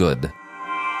it is good.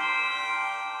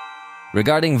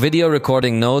 Regarding video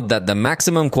recording, note that the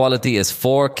maximum quality is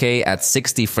 4K at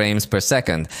 60 frames per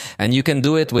second, and you can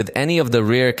do it with any of the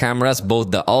rear cameras, both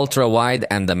the ultra-wide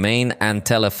and the main and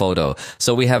telephoto.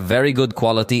 So we have very good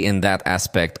quality in that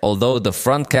aspect, although the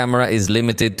front camera is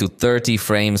limited to 30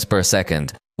 frames per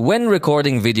second. When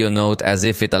recording video, note as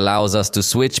if it allows us to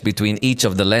switch between each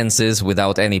of the lenses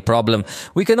without any problem.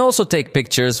 We can also take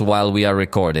pictures while we are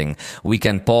recording. We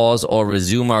can pause or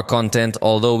resume our content,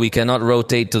 although we cannot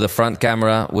rotate to the front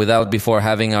camera without before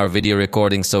having our video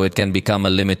recording, so it can become a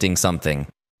limiting something.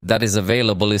 That is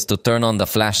available is to turn on the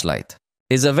flashlight.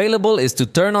 Is to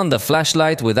turn on the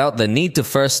flashlight without the need to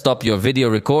first stop your video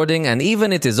recording, and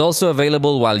even it is also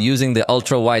available while using the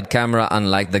ultra-wide camera,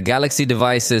 unlike the Galaxy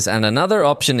devices. And another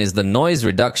option is the noise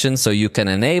reduction, so you can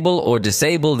enable or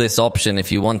disable this option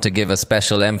if you want to give a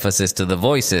special emphasis to the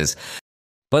voices.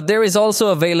 But there is also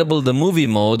available the movie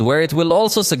mode, where it will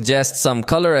also suggest some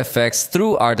color effects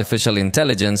through artificial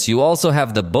intelligence. You also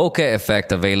have the bokeh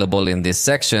effect available in this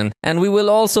section, and we will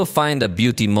also find a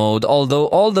beauty mode, although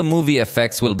all the movie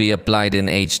effects will be applied in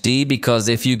HD, because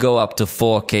if you go up to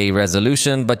 4K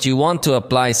resolution but you want to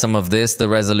apply some of this, the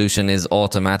resolution is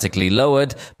automatically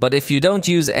lowered. But if you don't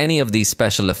use any of these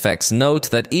special effects, note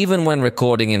that even when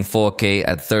recording in 4K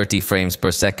at 30 frames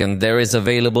per second, there is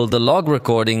available the log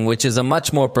recording, which is a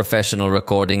much more professional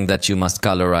recording that you must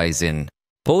colorize in.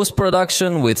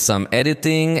 Post-production with some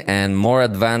editing and more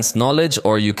advanced knowledge,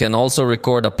 or you can also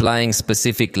record applying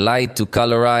specific light to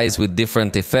colorize with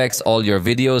different effects all your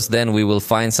videos. Then we will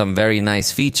find some very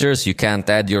nice features. You can't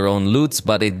add your own loots,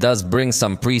 but it does bring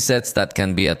some presets that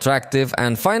can be attractive.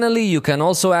 And finally, you can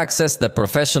also access the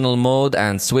professional mode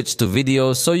and switch to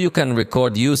video, so you can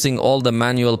record using all the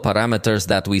manual parameters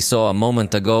that we saw a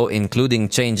moment ago, including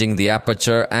changing the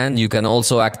aperture, and you can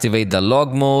also activate the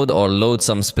log mode or load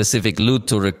some specific loot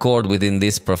to record within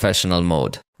this professional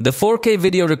mode. The 4K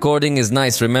video recording is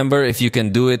nice, remember, if you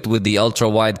can do it with the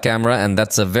ultra-wide camera, and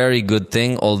that's a very good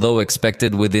thing. Although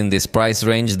expected within this price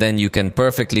range, then you can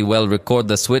perfectly well record.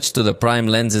 The switch to the prime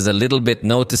lens is a little bit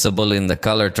noticeable in the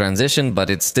color transition, but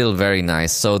it's still very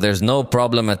nice. So there's no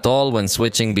problem at all when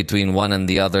switching between one and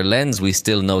the other lens. We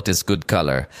still notice good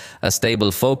color. A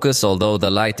stable focus, although the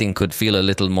lighting could feel a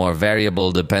little more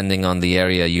variable depending on the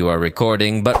area you are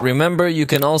recording. But remember, you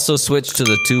can also switch to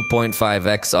the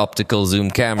 2.5x optical zoom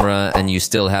camera and you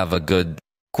still have a good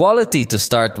quality. To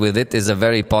start with, it is a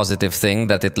very positive thing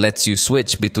that it lets you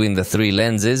switch between the three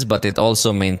lenses, but it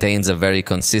also maintains a very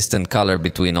consistent color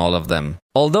between all of them.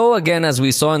 Although again, as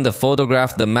we saw in the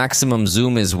photograph, the maximum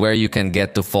zoom is where you can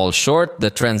get to fall short. The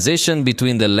transition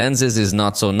between the lenses is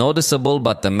not so noticeable,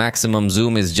 but the maximum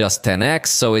zoom is just 10x,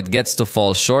 so it gets to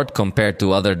fall short compared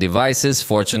to other devices.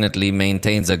 Fortunately,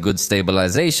 maintains a good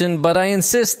stabilization, but I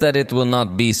insist that it will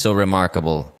not be so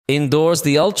remarkable. Indoors,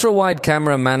 the ultra-wide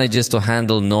camera manages to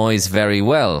handle noise very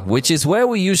well, which is where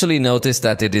we usually notice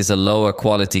that it is a lower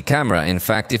quality camera. In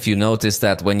fact, if you notice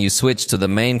that when you switch to the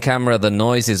main camera, the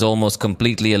noise is almost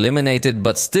completely eliminated,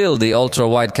 but still the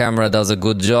ultra-wide camera does a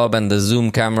good job, and the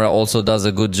zoom camera also does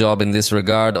a good job in this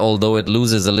regard, although it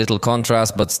loses a little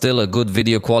contrast, but still a good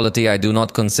video quality. I do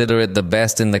not consider it the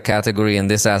best in the category in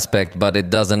this aspect, but it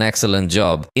does an excellent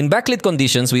job. In backlit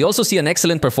conditions, we also see an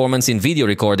excellent performance in video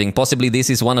recording. Possibly this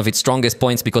is one of its strongest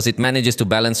points because it manages to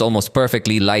balance almost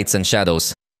perfectly lights and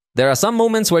shadows. There are some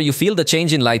moments where you feel the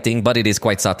change in lighting, but it is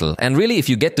quite subtle. And really, if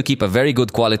you get to keep a very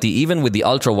good quality, even with the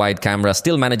ultra-wide camera,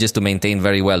 still manages to maintain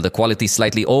very well. The quality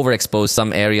slightly overexposed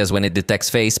some areas when it detects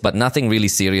face, but nothing really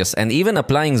serious. And even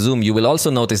applying zoom, you will also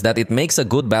notice that it makes a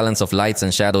good balance of lights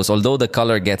and shadows, although the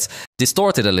color gets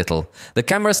distorted a little. The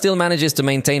camera still manages to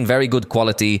maintain very good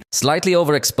quality, slightly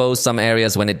overexposed some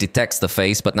areas when it detects the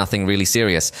face, but nothing really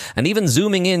serious. And even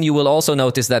zooming in, you will also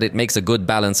notice that it makes a good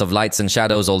balance of lights and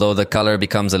shadows, although the color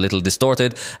becomes a little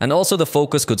distorted, and also the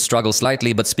focus could struggle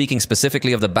slightly, but speaking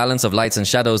specifically of the balance of lights and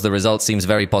shadows, the result seems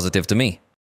very positive to me.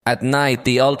 At night,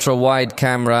 the ultra-wide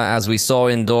camera, as we saw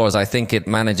indoors, I think it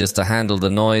manages to handle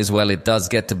the noise well. It does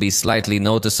get to be slightly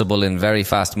noticeable in very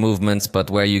fast movements,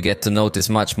 but where you get to notice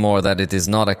much more that it is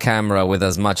not a camera with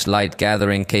as much light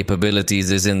gathering capabilities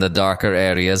is in the darker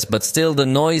areas. But still, the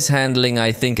noise handling,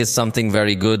 I think, is something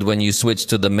very good when you switch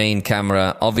to the main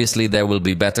camera. Obviously, there will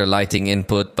be better lighting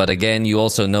input, but again, you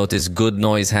also notice good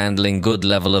noise handling, good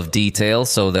level of detail,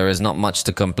 so there is not much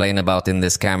to complain about in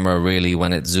this camera really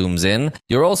when it zooms in.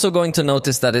 You're also going to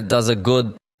notice that it does a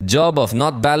good job of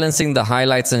not balancing the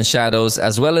highlights and shadows,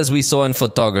 as well as we saw in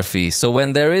photography. So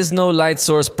when there is no light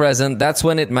source present, that's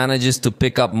when it manages to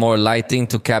pick up more lighting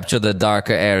to capture the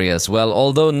darker areas. Well,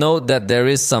 although note that there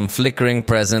is some flickering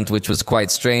present, which was quite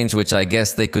strange, which I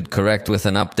guess they could correct with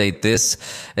an update this,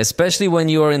 especially when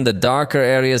you are in the darker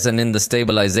areas and in the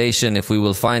stabilization. If we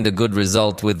will find a good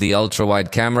result with the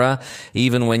ultra-wide camera,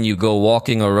 even when you go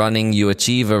walking or running, you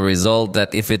achieve a result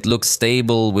that, if it looks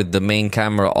stable with the main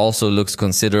camera, also looks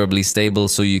considerably stable,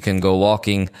 so you can go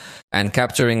walking and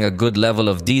capturing a good level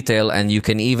of detail, and you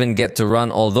can even get to run,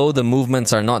 although the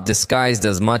movements are not disguised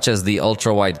as much as the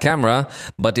ultra-wide camera,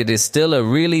 but it is still a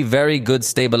really very good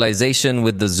stabilization.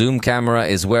 With the zoom camera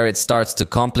is where it starts to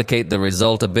complicate the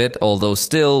result a bit, although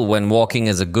still when walking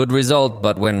is a good result,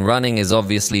 but when running is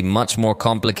obviously much more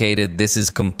complicated. This is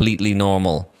completely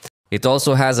normal. It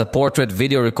also has a portrait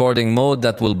video recording mode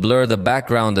that will blur the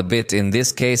background a bit. In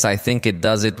this case, I think it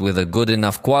does it with a good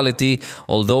enough quality,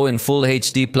 although in full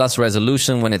HD plus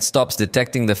resolution, when it stops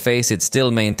detecting the face, it still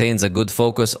maintains a good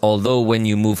focus, although when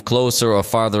you move closer or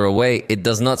farther away, it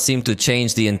does not seem to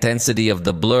change the intensity of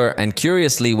the blur. And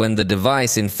curiously, when the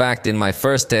device, in fact, in my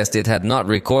first test, it had not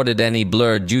recorded any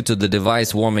blur due to the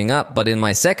device warming up, but in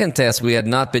my second test, we had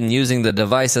not been using the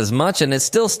device as much, and it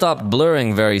still stopped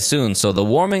blurring very soon. So the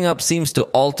warming up seems to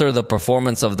alter the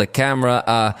performance of the camera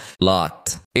a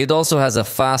lot. It also has a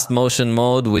fast motion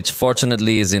mode, which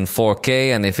fortunately is in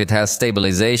 4K, and if it has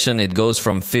stabilization, it goes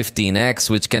from 15x,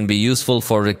 which can be useful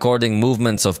for recording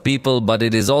movements of people, but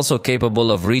it is also capable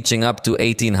of reaching up to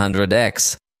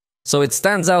 1800x. So it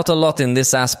stands out a lot in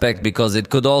this aspect because it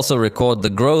could also record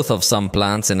the growth of some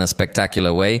plants in a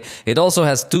spectacular way. It also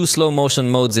has 2 slow motion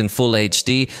modes in full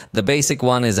HD. The basic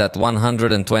one is at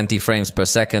 120 frames per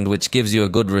second, which gives you a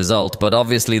good result, but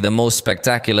obviously the most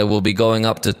spectacular will be going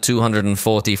up to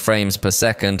 240 frames per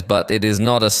second, but it is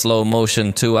not a slow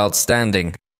motion too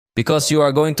outstanding, because you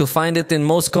are going to find it in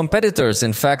most competitors.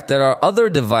 In fact, there are other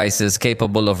devices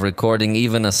capable of recording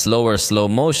even a slower slow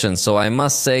motion, so I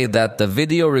must say that the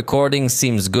video recording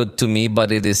seems good to me, but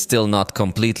it is still not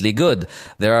completely good.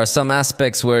 There are some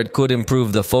aspects where it could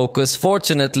improve the focus.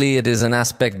 Fortunately, it is an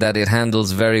aspect that it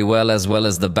handles very well, as well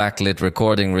as the backlit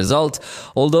recording result,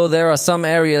 although there are some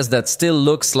areas that still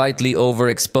look slightly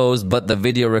overexposed, but the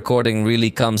video recording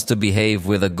really comes to behave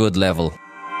with a good level.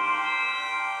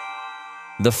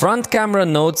 The front camera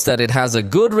notes that it has a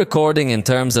good recording in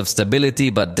terms of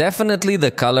stability, but definitely the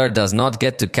color does not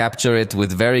get to capture it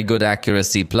with very good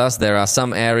accuracy. Plus, there are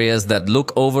some areas that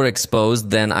look overexposed.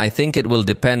 Then I think it will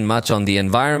depend much on the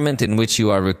environment in which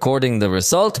you are recording the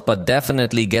result, but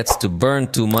definitely gets to burn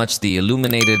too much the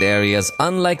illuminated areas,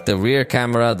 unlike the rear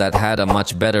camera that had a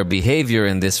much better behavior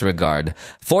in this regard.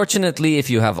 Fortunately, if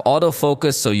you have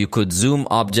autofocus, so you could zoom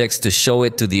objects to show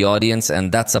it to the audience,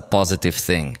 and that's a positive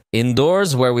thing.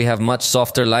 Indoors, where we have much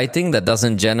softer lighting that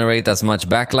doesn't generate as much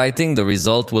backlighting, the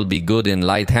result will be good in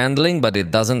light handling, but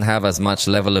it doesn't have as much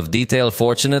level of detail.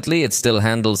 Fortunately, it still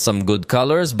handles some good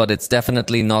colors, but it's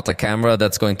definitely not a camera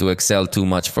that's going to excel too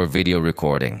much for video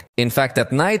recording. In fact,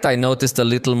 at night I noticed a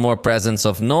little more presence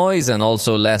of noise and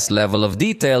also less level of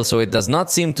detail, so it does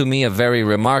not seem to me a very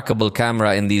remarkable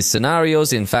camera in these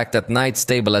scenarios. In fact, at night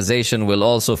stabilization will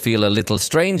also feel a little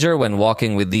stranger when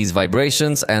walking with these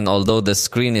vibrations, and although the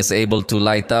screen is able to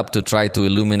light up to try to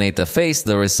illuminate a face,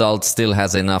 the result still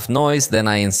has enough noise. Then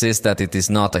I insist that it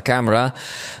is not a camera.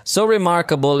 So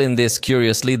remarkable in this,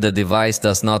 curiously, the device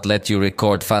does not let you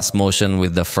record fast motion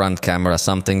with the front camera,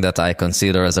 something that I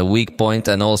consider as a weak point,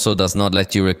 and also does not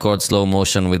let you record slow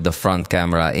motion with the front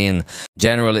camera. In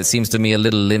general, it seems to me a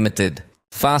little limited.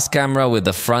 Fast camera with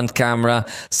the front camera,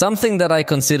 something that I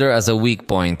consider as a weak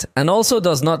point, and also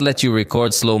does not let you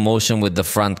record slow motion with the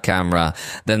front camera.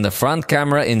 Then the front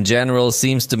camera in general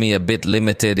seems to me a bit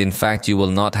limited. In fact, you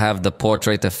will not have the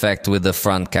portrait effect with the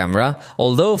front camera,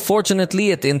 although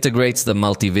fortunately it integrates the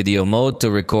multi-video mode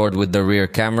to record with the rear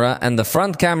camera and the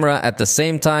front camera at the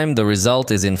same time. The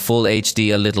result is in full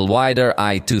HD, a little wider,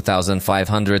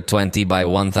 2520 by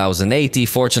 1080.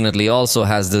 Fortunately also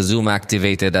has the zoom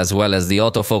activated as well as the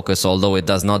autofocus, although it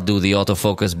does not do the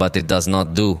autofocus, but it does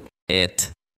not do it.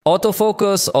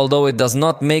 Autofocus, although it does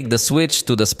not make the switch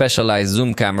to the specialized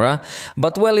zoom camera,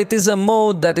 but well, it is a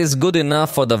mode that is good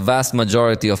enough for the vast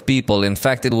majority of people. In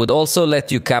fact, it would also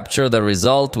let you capture the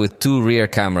result with 2 rear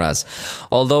cameras,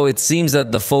 although it seems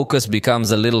that the focus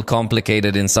becomes a little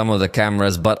complicated in some of the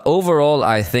cameras. But overall,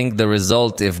 I think the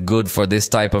result, if good for this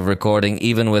type of recording,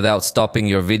 even without stopping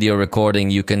your video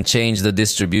recording, you can change the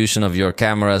distribution of your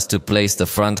cameras to place the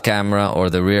front camera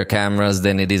or the rear cameras,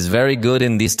 then it is very good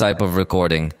in this type of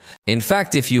recording. In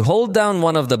fact, if you hold down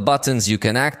one of the buttons, you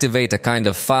can activate a kind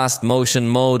of fast motion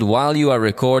mode while you are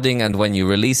recording, and when you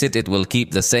release it, it will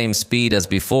keep the same speed as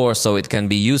before, so it can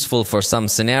be useful for some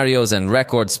scenarios and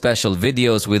record special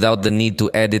videos without the need to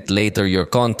edit later your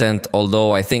content,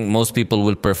 although I think most people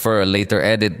will prefer a later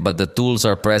edit, but the tools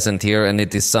are present here and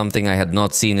it is something I had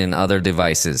not seen in other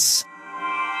devices.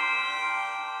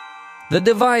 The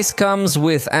device comes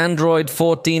with Android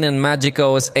 14 and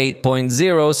macOS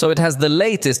 8.0, so it has the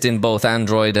latest in both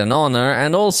Android and HONOR,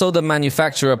 and also the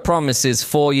manufacturer promises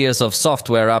 4 years of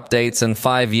software updates and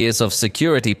 5 years of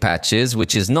security patches,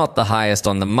 which is not the highest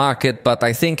on the market, but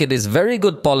I think it is very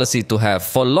good policy to have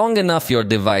for long enough your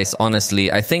device.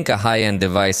 Honestly, I think a high-end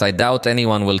device, I doubt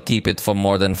anyone will keep it for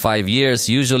more than 5 years.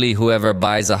 Usually whoever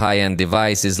buys a high-end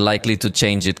device is likely to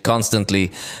change it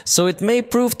constantly, so it may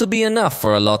prove to be enough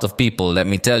for a lot of people. Let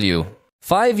me tell you.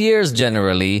 5 years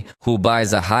generally, who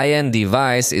buys a high-end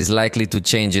device is likely to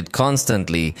change it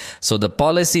constantly, so the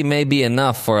policy may be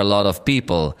enough for a lot of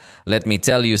people. Let me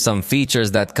tell you some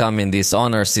features that come in this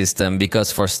HONOR system,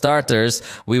 because for starters,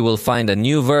 we will find a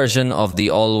new version of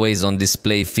the always on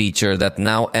display feature that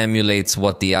now emulates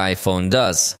what the iPhone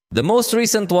does. The most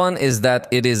recent one is that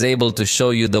it is able to show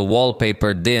you the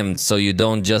wallpaper dimmed, so you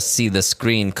don't just see the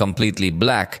screen completely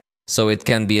black. So it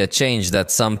can be a change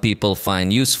that some people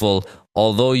find useful,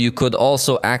 although you could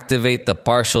also activate the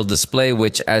partial display,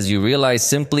 which, as you realize,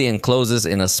 simply encloses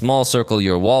in a small circle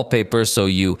your wallpaper so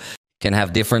you can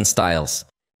have different styles.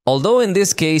 Although in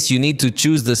this case you need to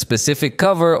choose the specific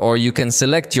cover, or you can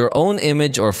select your own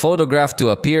image or photograph to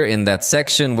appear in that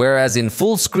section, whereas in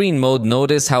full screen mode,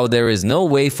 notice how there is no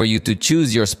way for you to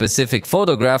choose your specific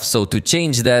photograph, so to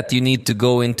change that you need to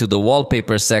go into the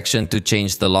wallpaper section to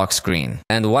change the lock screen.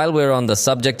 And while we're on the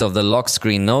subject of the lock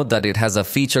screen, note that it has a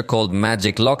feature called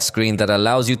Magic Lock Screen that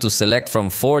allows you to select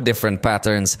from 4 different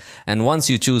patterns, and once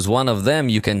you choose one of them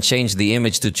you can change the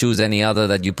image to choose any other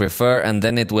that you prefer, and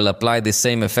then it will apply the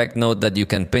same effect. Note that you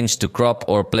can pinch to crop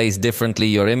or place differently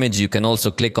your image. You can also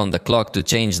click on the clock to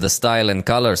change the style and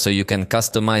color, so you can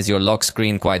customize your lock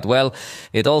screen quite well.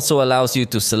 It also allows you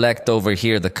to select over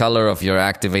here the color of your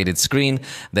activated screen.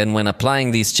 Then when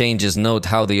applying these changes, note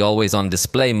how the always on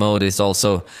display mode is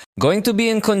also going to be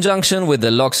in conjunction with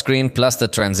the lock screen, plus the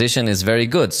transition is very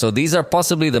good. So these are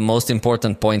possibly the most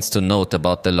important points to note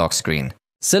about the lock screen.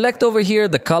 Select over here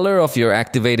the color of your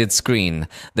activated screen.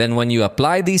 Then when you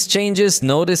apply these changes,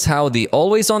 notice how the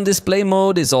always on display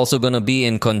mode is also going to be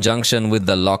in conjunction with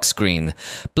the lock screen.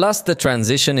 Plus the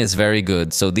transition is very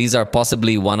good. So these are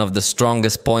possibly one of the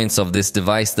strongest points of this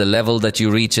device, the level that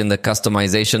you reach in the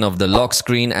customization of the lock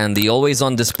screen and the always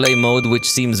on display mode, which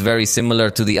seems very similar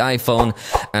to the iPhone.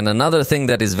 And another thing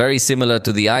that is very similar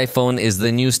to the iPhone is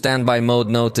the new standby mode.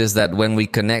 Notice that when we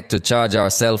connect to charge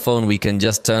our cell phone, we can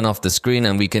just turn off the screen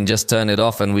and we can just turn it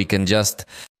off, and we can just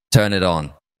turn it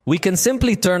on. We can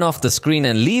simply turn off the screen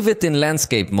and leave it in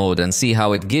landscape mode and see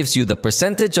how it gives you the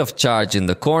percentage of charge in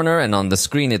the corner, and on the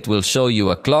screen it will show you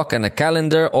a clock and a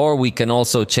calendar, or we can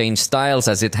also change styles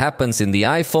as it happens in the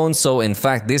iPhone. So in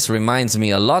fact this reminds me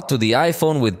a lot to the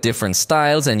iPhone with different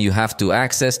styles, and you have to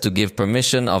access to give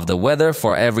permission of the weather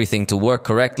for everything to work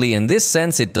correctly. In this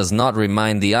sense it does not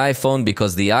remind the iPhone,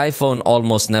 because the iPhone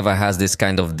almost never has this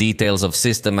kind of details of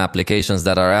system applications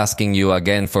that are asking you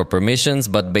again for permissions,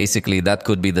 but basically that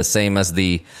could be the same as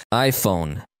the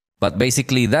iPhone. But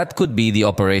basically that could be the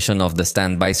operation of the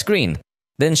standby screen.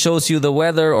 Then shows you the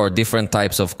weather or different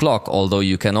types of clock, although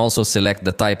you can also select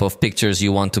the type of pictures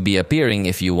you want to be appearing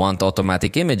if you want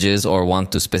automatic images or want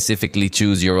to specifically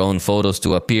choose your own photos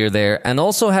to appear there, and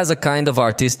also has a kind of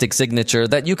artistic signature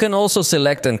that you can also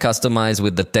select and customize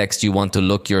with the text you want to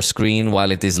look your screen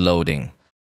while it is loading.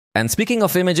 And speaking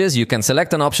of images, you can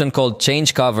select an option called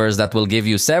Change Covers that will give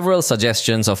you several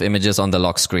suggestions of images on the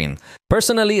lock screen.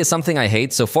 Personally, it's something I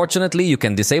hate, so fortunately you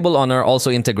can disable HONOR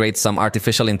also integrates some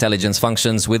artificial intelligence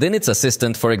functions within its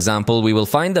assistant. For example, we will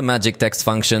find the magic text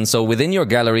function, so within your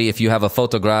gallery if you have a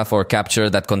photograph or capture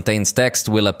that contains text,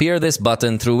 will appear this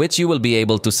button through which you will be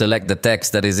able to select the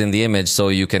text that is in the image, so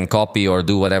you can copy or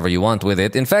do whatever you want with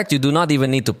it. In fact, you do not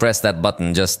even need to press that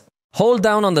button, just hold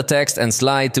down on the text and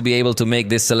slide to be able to make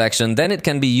this selection. Then it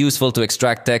can be useful to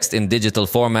extract text in digital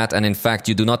format, and in fact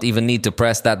you do not even need to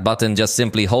press that button, just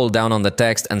simply hold down on the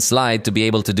text and slide to be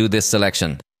able to do this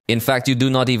selection. In fact, you do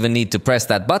not even need to press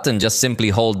that button, just simply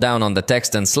hold down on the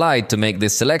text and slide to make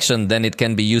this selection. Then it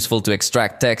can be useful to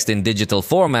extract text in digital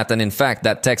format, and in fact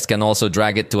that text can also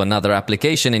drag it to another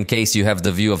application. In case you have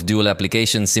the view of dual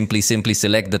applications, simply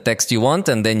select the text you want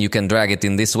and then you can drag it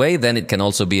in this way. Then it can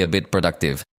also be a bit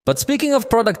productive. But speaking of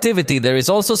productivity, there is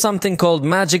also something called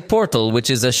Magic Portal, which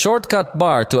is a shortcut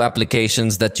bar to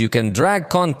applications that you can drag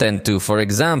content to. For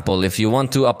example, if you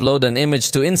want to upload an image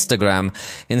to Instagram,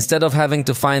 instead of having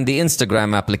to find the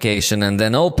Instagram application and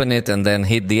then open it and then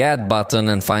hit the add button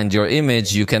and find your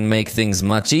image, you can make things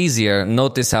much easier.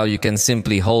 Notice how you can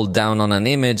simply hold down on an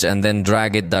image and then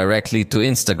drag it directly to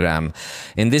Instagram.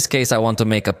 In this case, I want to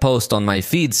make a post on my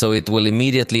feed, so it will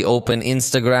immediately open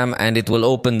Instagram and it will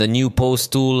open the new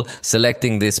post tool,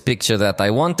 selecting this picture that I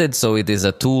wanted. So it is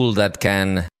a tool that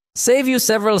can save you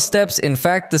several steps. In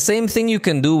fact, the same thing you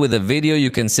can do with a video.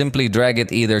 You can simply drag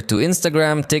it either to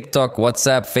Instagram, TikTok,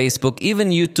 WhatsApp, Facebook,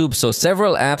 even YouTube. So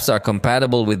several apps are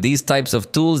compatible with these types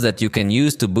of tools that you can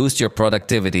use to boost your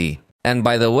productivity. And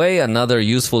by the way, another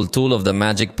useful tool of the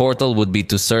Magic Portal would be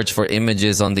to search for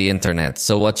images on the internet.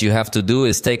 So what you have to do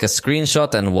is take a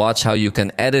screenshot and watch how you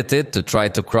can edit it to try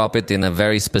to crop it in a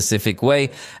very specific way.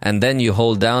 And then you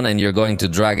hold down and you're going to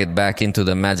drag it back into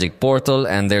the Magic Portal.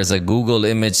 And there's a Google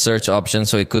image search option,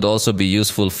 so it could also be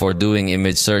useful for doing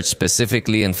image search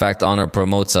specifically. In fact, HONOR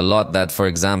promotes a lot that, for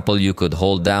example, you could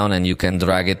hold down and you can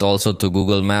drag it also to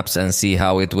Google Maps and see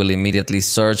how it will immediately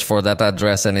search for that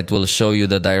address and it will show you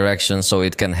the direction. So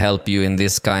it can help you in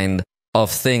this kind of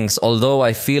things, although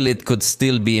I feel it could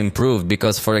still be improved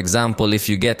because, for example, if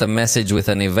you get a message with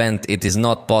an event, it is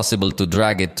not possible to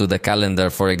drag it to the calendar,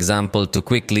 for example, to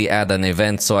quickly add an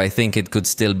event, so I think it could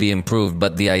still be improved,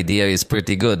 but the idea is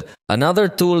pretty good. Another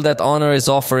tool that HONOR is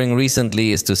offering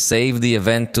recently is to save the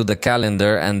event to the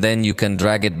calendar and then you can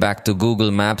drag it back to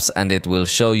Google Maps and it will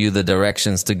show you the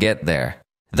directions to get there.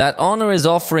 That HONOR is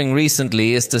offering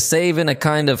recently is to save in a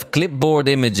kind of clipboard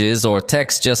images or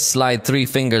text. Just slide 3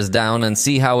 fingers down and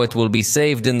see how it will be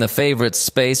saved in the favorites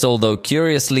space, although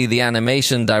curiously the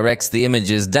animation directs the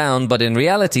images down, but in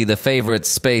reality the favorites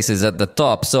space is at the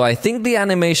top, so I think the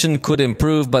animation could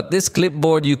improve, but this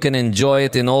clipboard you can enjoy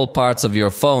it in all parts of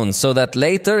your phone, so that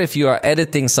later if you are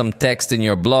editing some text in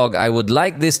your blog, I would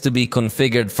like this to be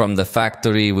configured from the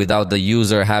factory without the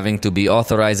user having to be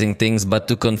authorizing things, but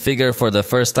to configure for the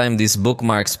first time this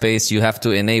bookmark space you have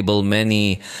to enable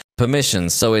many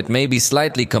permissions, so it may be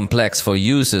slightly complex for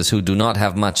users who do not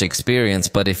have much experience,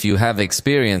 but if you have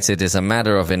experience it is a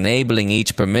matter of enabling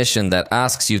each permission that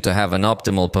asks you to have an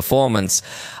optimal performance.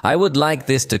 I would like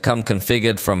this to come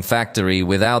configured from factory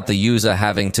without the user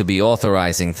having to be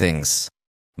authorizing things.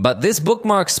 But this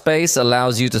bookmark space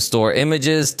allows you to store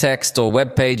images, text or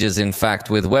web pages. In fact,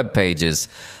 with web pages,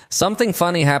 something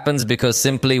funny happens because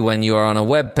simply when you are on a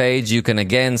web page, you can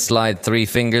again slide 3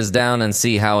 fingers down and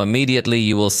see how immediately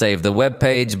you will save the web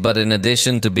page, but in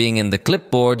addition to being in the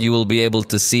clipboard, you will be able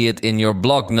to see it in your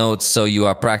blog notes, so you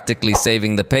are practically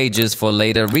saving the pages for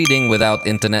later reading without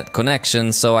internet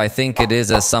connection, so I think it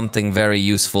is as something very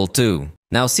useful too.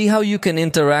 Now see how you can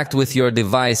interact with your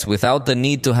device without the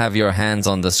need to have your hands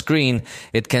on the screen.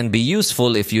 It can be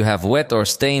useful if you have wet or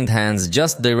stained hands.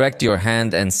 Just direct your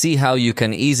hand and see how you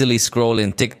can easily scroll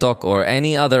in TikTok or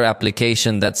any other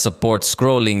application that supports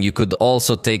scrolling. You could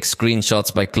also take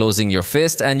screenshots by closing your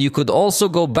fist, and you could also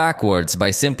go backwards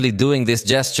by simply doing this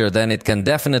gesture. Then it can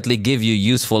definitely give you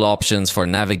useful options for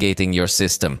navigating your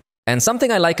system. And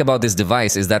something I like about this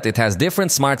device is that it has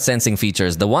different smart sensing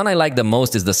features. The one I like the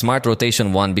most is the smart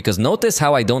rotation one, because notice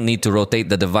how I don't need to rotate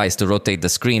the device to rotate the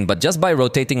screen, but just by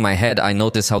rotating my head I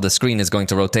notice how the screen is going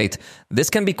to rotate. This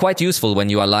can be quite useful when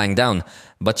you are lying down,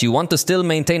 but you want to still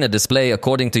maintain a display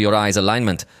according to your eye's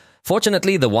alignment.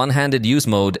 Fortunately, the one-handed use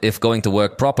mode, if going to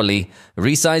work properly,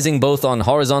 resizing both on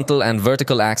horizontal and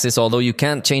vertical axis, although you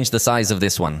can't change the size of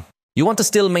this one. You want to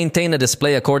still maintain a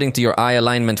display according to your eye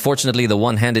alignment. Fortunately, the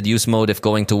one-handed use mode, if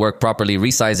going to work properly,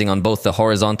 resizing on both the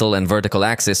horizontal and vertical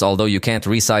axis, although you can't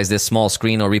resize this small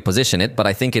screen or reposition it, but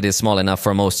I think it is small enough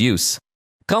for most use.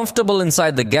 Comfortable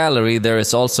inside the gallery, there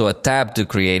is also a tab to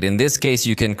create. In this case,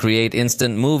 you can create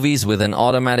instant movies with an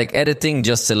automatic editing.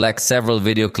 Just select several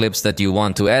video clips that you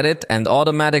want to edit, and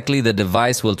automatically the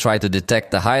device will try to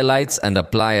detect the highlights and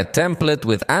apply a template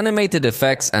with animated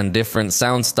effects and different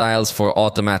sound styles for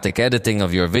automatic editing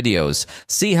of your videos.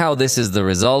 See how this is the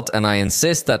result, and I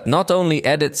insist that not only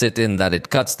edits it in that it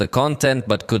cuts the content,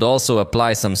 but could also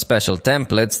apply some special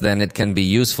templates. Then it can be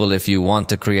useful if you want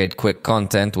to create quick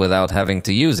content without having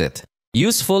to use it.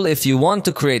 Useful if you want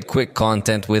to create quick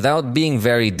content without being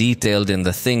very detailed in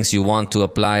the things you want to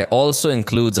apply. Also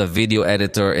includes a video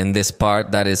editor in this part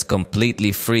that is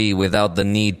completely free without the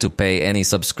need to pay any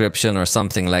subscription or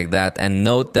something like that. And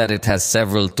note that it has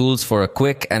several tools for a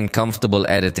quick and comfortable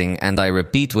editing, and I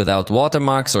repeat, without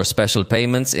watermarks or special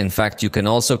payments. In fact, you can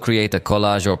also create a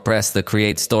collage or press the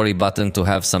create story button to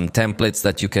have some templates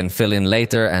that you can fill in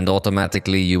later, and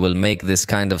automatically you will make this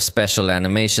kind of special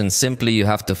animation. Simply you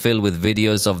have to fill with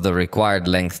videos of the required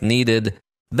length needed.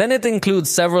 Then it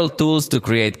includes several tools to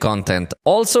create content.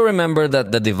 Also remember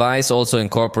that the device also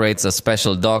incorporates a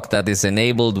special dock that is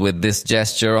enabled with this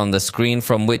gesture on the screen,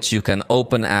 from which you can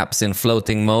open apps in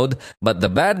floating mode. But the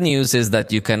bad news is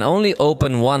that you can only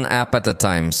open one app at a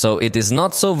time, so it is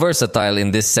not so versatile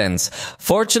in this sense.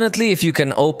 Fortunately, if you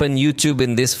can open YouTube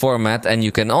in this format and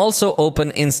you can also open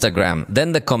Instagram,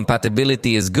 then the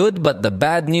compatibility is good, but the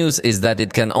bad news is that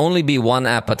it can only be one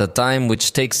app at a time,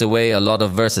 which takes away a lot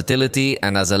of versatility.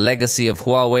 And as a legacy of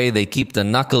Huawei, they keep the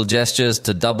knuckle gestures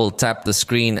to double tap the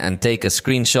screen and take a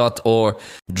screenshot, or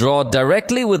draw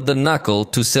directly with the knuckle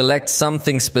to select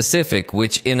something specific,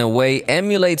 which in a way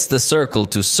emulates the circle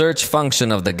to search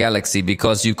function of the Galaxy,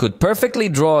 because you could perfectly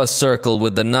draw a circle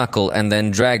with the knuckle and then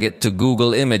drag it to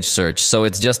Google image search. So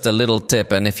it's just a little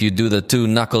tip, and if you do the 2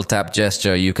 knuckle tap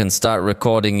gesture, you can start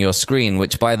recording your screen,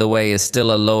 which by the way is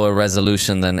still a lower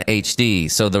resolution than HD,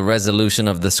 so the resolution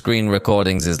of the screen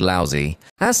recordings is lousy.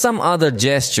 has some other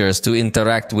gestures to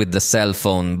interact with the cell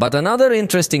phone, but another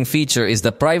interesting feature is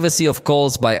the privacy of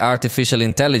calls by artificial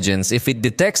intelligence. If it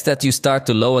detects that you start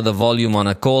to lower the volume on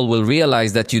a call, will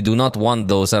realize that you do not want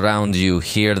those around you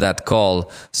hear that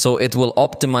call, so it will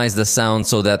optimize the sound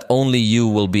so that only you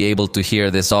will be able to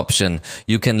hear this option.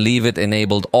 You can leave it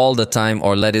enabled all the time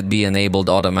or let it be enabled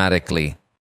automatically.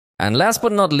 And last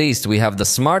but not least, we have the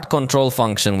smart control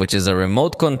function, which is a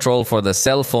remote control for the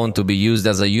cell phone to be used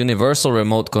as a universal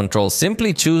remote control.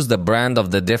 Simply choose the brand of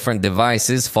the different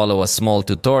devices, follow a small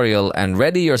tutorial, and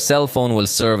ready, your cell phone will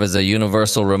serve as a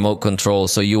universal remote control,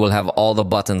 so you will have all the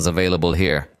buttons available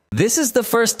here. This is the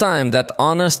first time that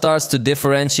HONOR starts to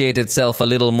differentiate itself a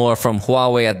little more from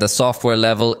Huawei at the software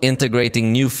level,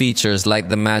 integrating new features like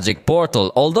the Magic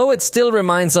Portal, although it still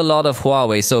reminds a lot of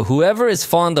Huawei, so whoever is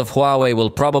fond of Huawei will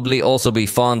probably also be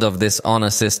fond of this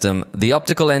HONOR system. The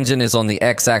optical engine is on the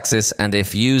X-axis, and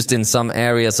if used in some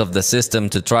areas of the system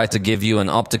to try to give you an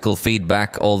optical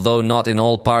feedback, although not in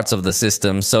all parts of the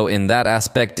system, so in that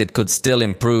aspect it could still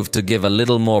improve to give a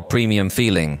little more premium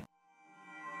feeling.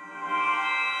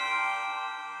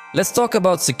 Let's talk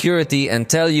about security and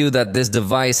tell you that this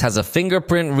device has a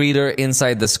fingerprint reader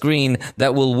inside the screen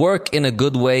that will work in a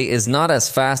good way, is not as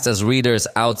fast as readers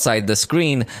outside the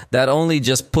screen that only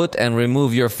just put and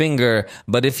remove your finger,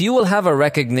 but if you will have a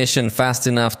recognition fast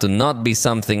enough to not be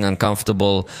something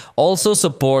uncomfortable, also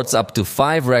supports up to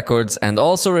 5 records, and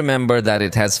also remember that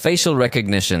it has facial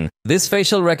recognition. This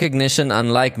facial recognition,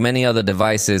 unlike many other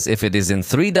devices, if it is in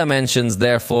 3 dimensions,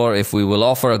 therefore if we will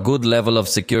offer a good level of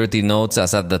security notes,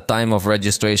 as at the time of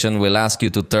registration we'll ask you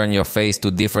to turn your face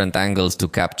to different angles to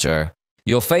capture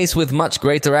your face with much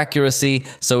greater accuracy,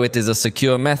 so it is a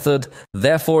secure method,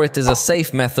 therefore it is a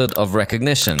safe method of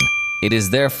recognition. It is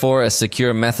therefore a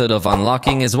secure method of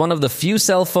unlocking, is one of the few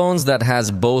cell phones that has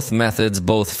both methods,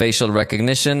 both facial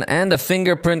recognition and a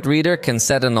fingerprint reader. Can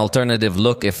set an alternative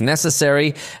look if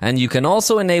necessary, and you can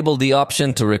also enable the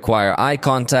option to require eye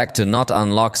contact to not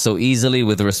unlock so easily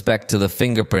with respect to the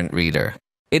fingerprint reader.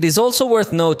 It is also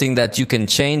worth noting that you can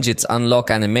change its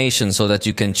unlock animation so that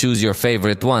you can choose your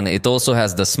favorite one. It also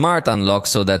has the smart unlock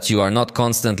so that you are not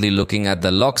constantly looking at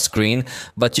the lock screen,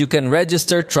 but you can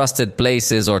register trusted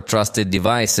places or trusted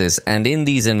devices, and in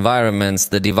these environments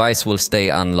the device will stay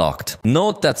unlocked.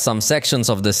 Note that some sections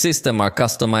of the system are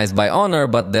customized by HONOR,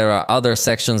 but there are other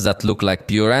sections that look like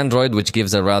pure Android, which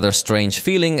gives a rather strange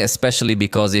feeling, especially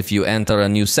because if you enter a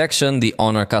new section, the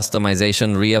HONOR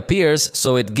customization reappears,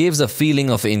 so it gives a feeling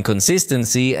of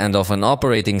inconsistency and of an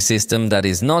operating system that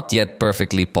is not yet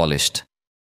perfectly polished.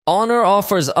 HONOR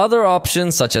offers other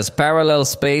options such as parallel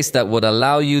space that would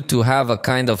allow you to have a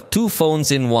kind of 2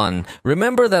 phones in one.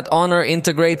 Remember that HONOR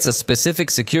integrates a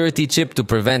specific security chip to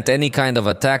prevent any kind of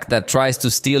attack that tries to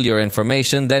steal your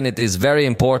information. Then it is very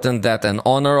important that an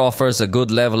HONOR offers a good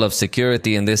level of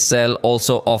security in this cell,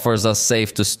 also offers us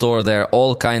safe to store there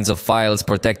all kinds of files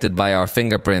protected by our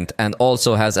fingerprint, and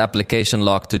also has application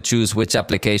lock to choose which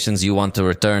applications you want to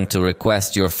return to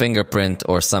request your fingerprint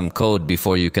or some code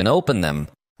before you can open them.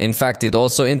 In fact, it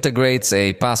also integrates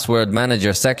a password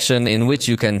manager section in which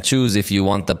you can choose if you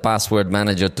want the password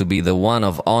manager to be the one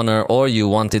of HONOR or you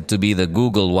want it to be the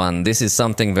Google one. This is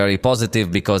something very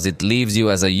positive because it leaves you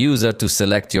as a user to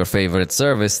select your favorite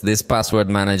service. This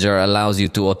password manager allows you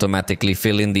to automatically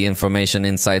fill in the information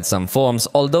inside some forms,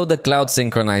 although the cloud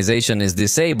synchronization is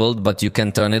disabled, but you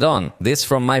can turn it on. This,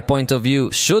 from my point of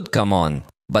view, should come on.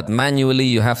 But manually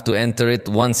you have to enter it.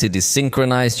 Once it is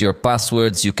synchronized, your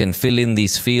passwords, you can fill in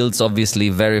these fields, obviously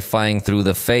verifying through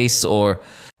the face or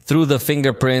through the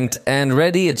fingerprint, and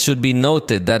ready. It should be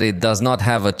noted that it does not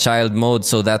have a child mode,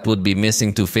 so that would be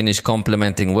missing to finish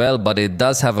complementing well, but it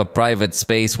does have a private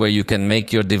space where you can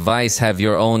make your device have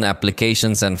your own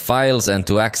applications and files, and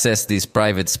to access this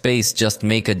private space just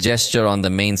make a gesture on the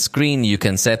main screen. You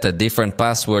can set a different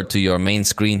password to your main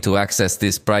screen to access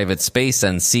this private space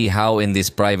and see how in this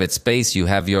private space you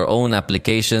have your own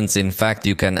applications. In fact,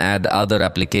 you can add other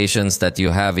applications that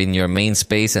you have in your main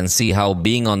space and see how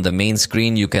being on the main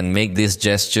screen you can make this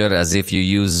gesture as if you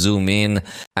use zoom in,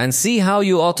 and see how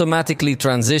you automatically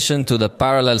transition to the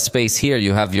parallel space. Here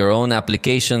you have your own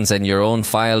applications and your own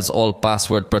files, all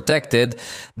password protected.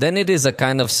 Then it is a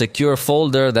kind of secure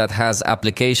folder that has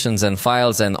applications and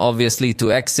files, and obviously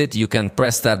to exit you can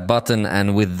press that button,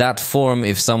 and with that form,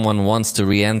 if someone wants to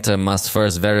re-enter, must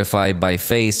first verify by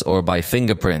face or by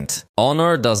fingerprint.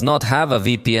 HONOR does not have a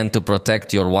VPN to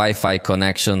protect your Wi-Fi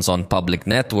connections on public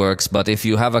networks, but if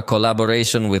you have a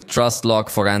collaboration with TrustLock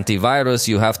for antivirus,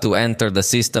 you have to enter the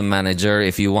system System Manager,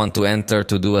 if you want to enter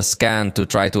to do a scan to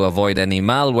try to avoid any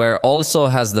malware, also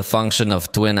has the function of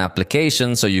twin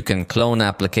application, so you can clone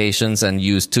applications and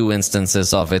use two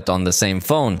instances of it on the same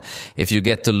phone. If you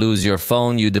get to lose your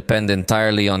phone, you depend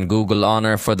entirely on Google.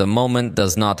 HONOR for the moment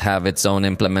does not have its own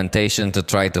implementation to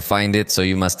try to find it, so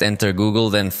you must enter Google,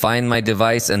 then find my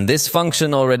device, and this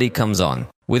function already comes on.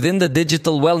 Within the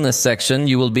digital wellness section,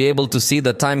 you will be able to see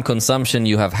the time consumption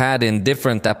you have had in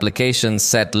different applications,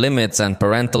 set limits and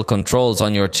parental controls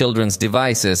on your children's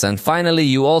devices. And finally,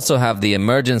 you also have the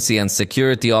emergency and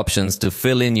security options to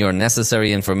fill in your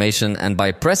necessary information, and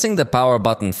by pressing the power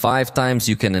button 5 times,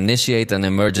 you can initiate an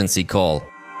emergency call.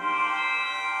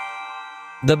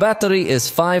 The battery is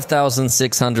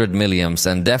 5,600 milliamps,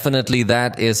 and definitely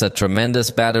that is a tremendous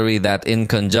battery that, in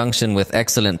conjunction with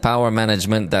excellent power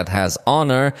management that has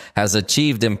HONOR, has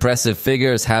achieved impressive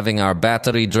figures. Having our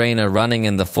battery drainer running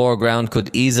in the foreground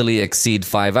could easily exceed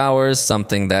 5 hours,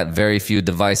 something that very few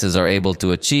devices are able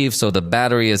to achieve, so the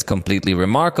battery is completely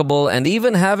remarkable. And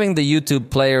even having the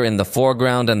YouTube player in the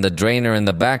foreground and the drainer in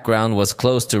the background was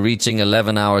close to reaching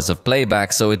 11 hours of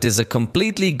playback, so it is a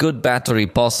completely good battery,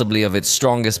 possibly of its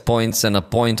strongest points and a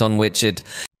point on which it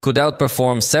could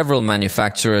outperform several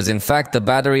manufacturers. In fact, the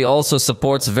battery also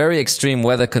supports very extreme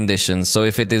weather conditions, so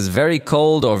if it is very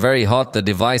cold or very hot, the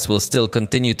device will still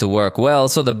continue to work well,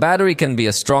 so the battery can be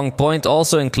a strong point.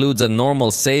 Also includes a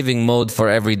normal saving mode for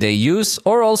everyday use,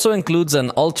 or also includes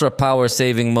an ultra power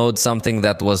saving mode, something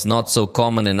that was not so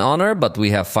common in HONOR, but we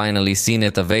have finally seen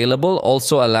it available.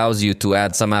 Also allows you to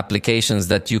add some applications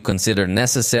that you consider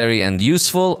necessary and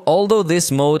useful, although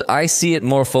this mode, I see it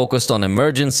more focused on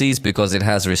emergencies because it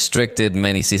has restricted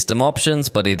many system options,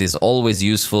 but it is always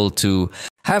useful to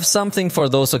have something for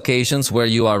those occasions where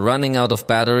you are running out of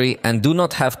battery and do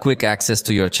not have quick access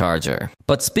to your charger.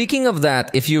 But speaking of that,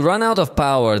 if you run out of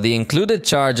power, the included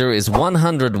charger is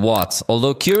 100 watts,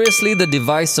 although curiously the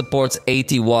device supports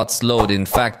 80 watts load. In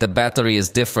fact, the battery is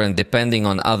different depending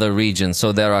on other regions,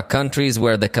 so there are countries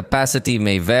where the capacity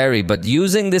may vary, but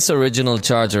using this original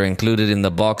charger included in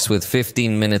the box with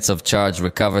 15 minutes of charge,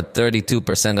 recovered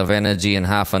 32% of energy in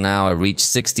half an hour, reached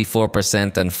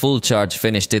 64%, and full charge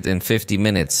finished it in 50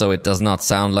 minutes. So it does not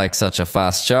sound like such a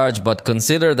fast charge, but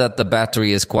consider that the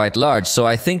battery is quite large, so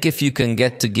I think if you can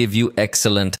get to give you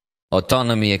excellent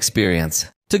autonomy experience.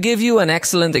 To give you an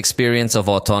excellent experience of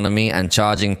autonomy and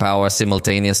charging power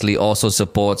simultaneously, also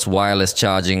supports wireless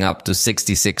charging up to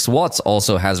 66 watts,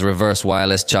 also has reverse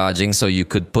wireless charging, so you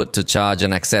could put to charge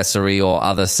an accessory or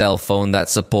other cell phone that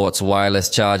supports wireless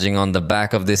charging on the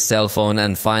back of this cell phone.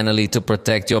 And finally, to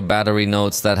protect your battery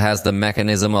notes, that has the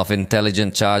mechanism of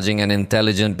intelligent charging and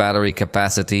intelligent battery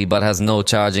capacity, but has no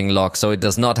charging lock, so it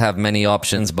does not have many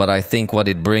options, but I think what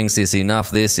it brings is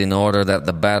enough this in order that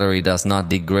the battery does not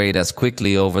degrade as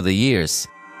quickly over the years.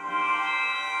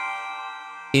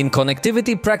 In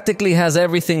connectivity, practically has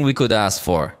everything we could ask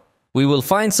for. We will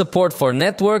find support for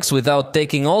networks without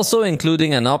taking, also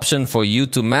including an option for you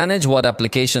to manage what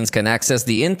applications can access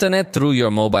the internet through your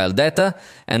mobile data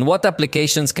and what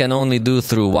applications can only do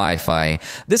through Wi-Fi.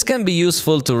 This can be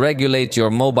useful to regulate your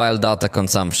mobile data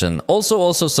consumption.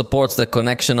 Also supports the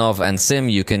connection of and SIM.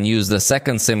 You can use the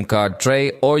second SIM card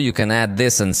tray, or you can add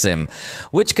this and SIM,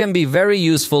 which can be very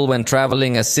useful when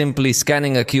traveling, as simply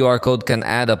scanning a QR code can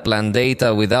add up plan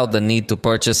data without the need to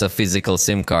purchase a physical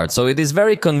SIM card. So it is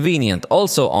very convenient.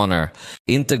 Also, HONOR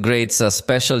integrates a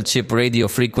special chip radio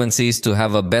frequencies to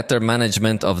have a better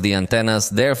management of the antennas.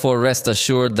 Therefore, rest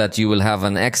assured that you will have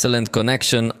an excellent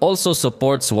connection. Also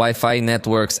supports Wi-Fi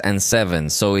networks and 7,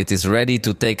 so it is ready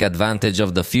to take advantage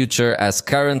of the future, as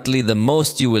currently the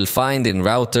most you will find in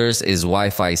routers is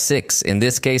Wi-Fi 6. In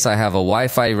this case, I have a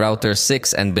Wi-Fi router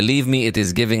 6, and believe me, it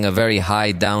is giving a very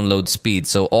high download speed,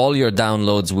 so all your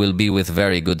downloads will be with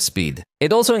very good speed.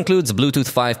 It also includes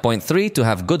Bluetooth 5.3 to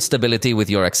have good stability with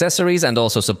your accessories, and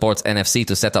also supports NFC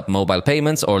to set up mobile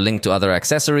payments or link to other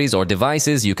accessories or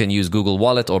devices. You can use Google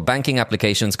Wallet or banking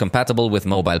applications compatible with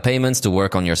mobile payments to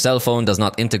work on your cell phone. Does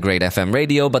not integrate FM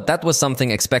radio, but that was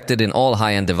something expected in all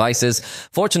high-end devices.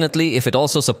 Fortunately, if it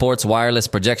also supports wireless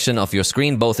projection of your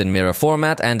screen both in mirror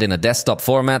format and in a desktop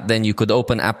format, then you could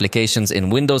open applications in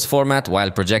Windows format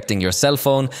while projecting your cell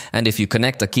phone, and if you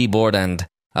connect a keyboard and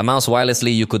a mouse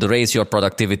wirelessly, you could raise your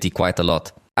productivity quite a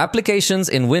lot. Applications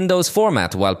in Windows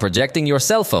format while projecting your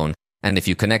cell phone. And if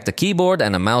you connect a keyboard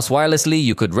and a mouse wirelessly,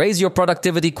 you could raise your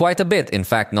productivity quite a bit. In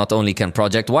fact, not only can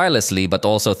project wirelessly, but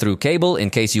also through cable in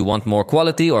case you want more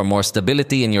quality or more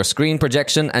stability in your screen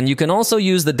projection. And you can also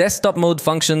use the desktop mode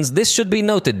functions. This should be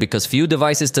noted because few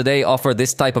devices today offer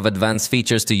this type of advanced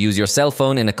features to use your cell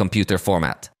phone in a computer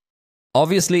format.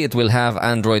 Obviously, it will have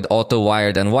Android Auto,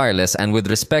 wired and wireless, and with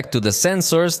respect to the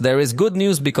sensors, there is good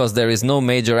news because there is no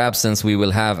major absence. We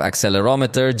will have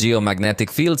accelerometer, geomagnetic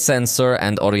field sensor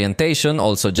and orientation,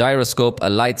 also gyroscope, a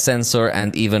light sensor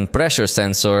and even pressure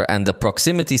sensor, and the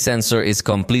proximity sensor is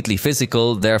completely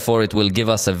physical, therefore it will give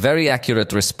us a very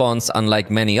accurate response unlike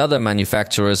many other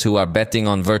manufacturers who are betting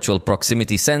on virtual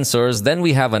proximity sensors. Then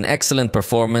we have an excellent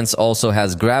performance, also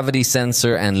has gravity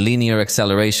sensor and linear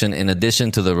acceleration in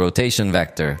addition to the rotation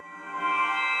vector.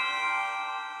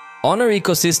 HONOR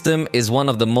ecosystem is one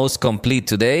of the most complete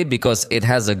today because it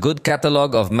has a good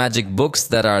catalog of Magic books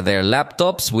that are their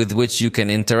laptops with which you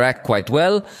can interact quite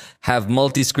well, have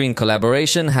multi-screen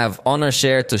collaboration, have HONOR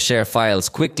Share to share files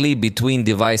quickly between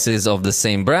devices of the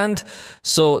same brand.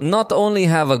 So not only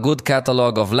have a good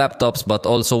catalog of laptops but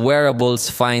also wearables,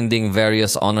 finding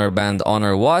various HONOR Band,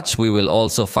 HONOR Watch. We will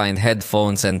also find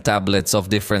headphones and tablets of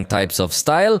different types of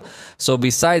style. So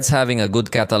besides having a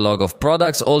good catalog of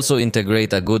products, also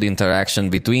integrate a good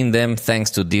interaction between them thanks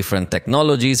to different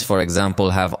technologies. For example,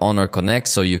 have HONOR Connect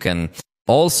so you can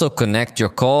also connect your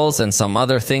calls and some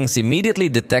other things. Immediately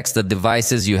detects the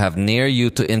devices you have near you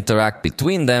to interact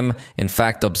between them. In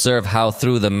fact, observe how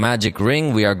through the magic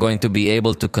ring we are going to be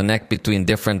able to connect between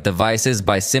different devices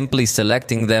by simply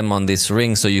selecting them on this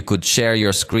ring, so you could share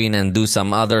your screen and do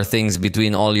some other things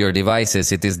between all your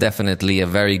devices. It is definitely a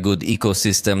very good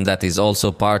ecosystem that is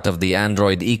also part of the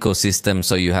Android ecosystem,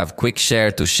 so you have quick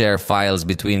share to share files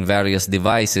between various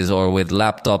devices or with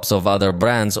laptops of other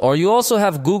brands, or you also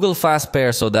have Google Fast Pair,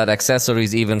 so that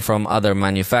accessories even from other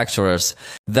manufacturers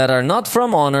that are not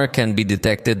from HONOR can be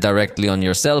detected directly on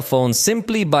your cell phone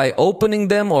simply by opening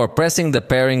them, or pressing the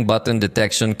pairing button.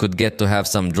 Detection could get to have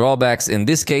some drawbacks. In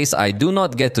this case, I do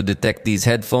not get to detect these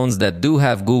headphones that do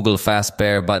have Google Fast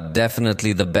Pair, but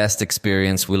definitely the best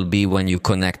experience will be when you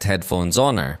connect headphones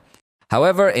HONOR.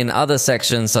 However, in other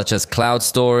sections such as cloud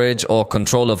storage or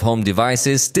control of home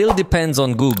devices still depends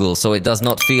on Google, so it does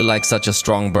not feel like such a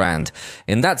strong brand.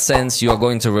 In that sense, you are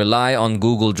going to rely on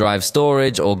Google Drive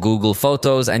storage or Google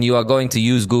Photos, and you are going to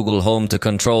use Google Home to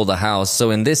control the house.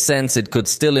 So in this sense, it could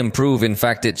still improve. In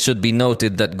fact, it should be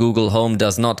noted that Google Home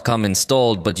does not come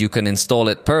installed, but you can install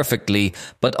it perfectly.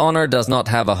 But HONOR does not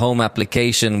have a home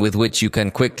application with which you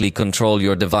can quickly control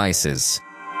your devices.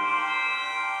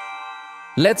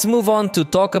 Let's move on to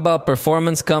talk about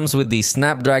performance. Comes with the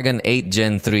Snapdragon 8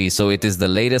 Gen 3, so it is the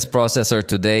latest processor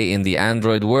today in the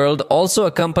Android world. Also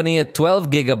accompanied 12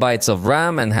 GB of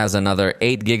RAM and has another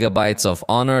 8 GB of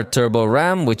HONOR Turbo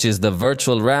RAM, which is the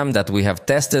virtual RAM that we have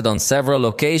tested on several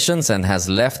occasions and has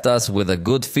left us with a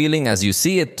good feeling. As you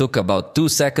see, it took about 2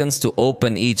 seconds to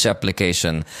open each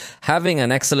application. Having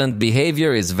an excellent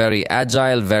behavior, is very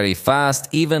agile, very fast,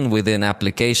 even within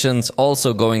applications.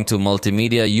 Also going to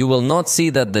multimedia, you will not see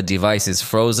that the device is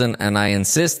frozen, and I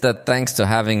insist that thanks to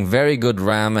having very good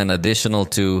RAM and additional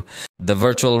to the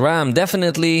virtual RAM,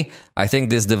 definitely I think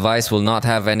this device will not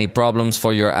have any problems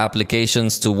for your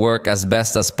applications to work as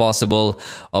best as possible.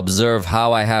 Observe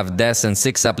how I have DES and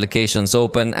 6 applications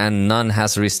open and none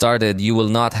has restarted. You will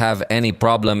not have any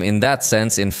problem in that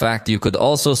sense. In fact, you could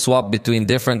also swap between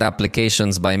different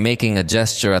applications by making a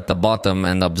gesture at the bottom,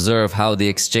 and observe how the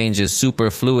exchange is super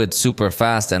fluid, super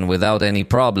fast and without any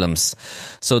problems.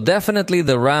 So definitely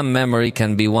the RAM memory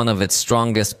can be one of its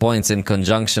strongest points in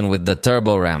conjunction with the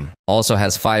Turbo RAM. Also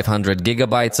has 500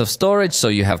 GB of storage, so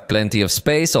you have plenty of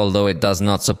space, although it does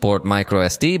not support micro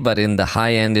SD, but in the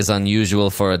high end is unusual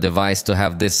for a device to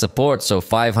have this support. So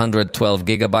 512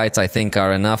 GB I think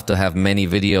are enough to have many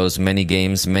videos, many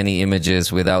games, many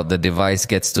images without the device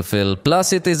gets to fill.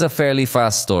 Plus it is a fairly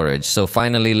fast storage. So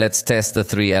finally, let's test the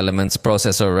 3 elements: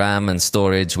 processor, RAM and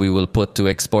storage. We will put to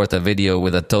export a video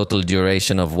with a total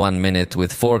duration of 1 minute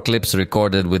with 4 clips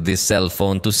recorded with this cell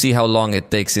phone to see how long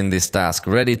it takes in this task.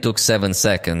 Ready took 7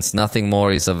 seconds. Nothing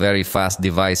more. Is a very fast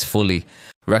device, fully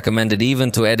recommended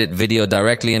even to edit video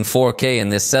directly in 4K in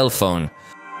this cell phone.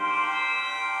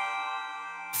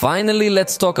 Finally,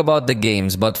 let's talk about the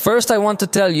games, but first I want to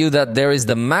tell you that there is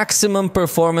the maximum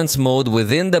performance mode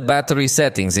within the battery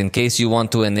settings in case you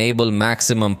want to enable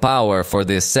maximum power for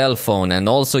this cell phone. And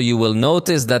also you will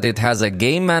notice that it has a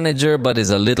game manager but is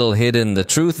a little hidden. The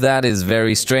truth, that is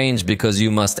very strange because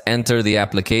you must enter the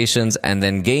applications and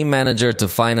then game manager to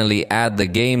finally add the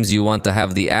games. You want to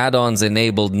have the add-ons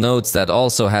enabled. Notes that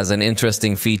also has an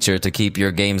interesting feature to keep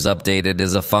your games updated,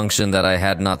 is a function that I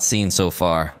had not seen so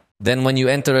far. Then when you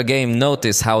enter a game,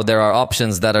 notice how there are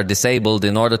options that are disabled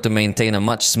in order to maintain a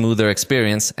much smoother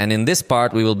experience, and in this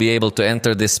part we will be able to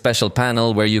enter this special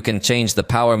panel where you can change the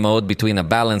power mode between a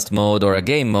balanced mode or a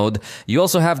game mode. You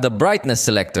also have the brightness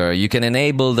selector. You can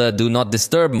enable the do not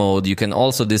disturb mode. You can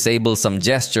also disable some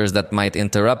gestures that might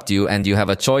interrupt you, and you have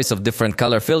a choice of different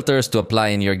color filters to apply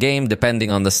in your game depending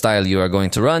on the style you are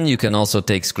going to run. You can also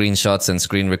take screenshots and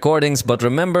screen recordings, but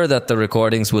remember that the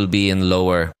recordings will be in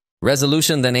lower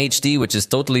resolution than HD, which is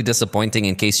totally disappointing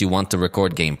in case you want to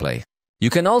record gameplay. You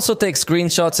can also take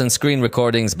screenshots and screen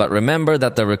recordings, but remember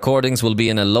that the recordings will be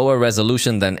in a lower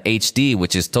resolution than HD,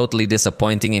 which is totally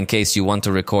disappointing in case you want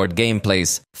to record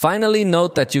gameplays. Finally,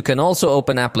 note that you can also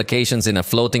open applications in a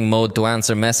floating mode to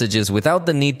answer messages without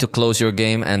the need to close your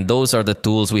game, and those are the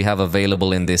tools we have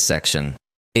available in this section.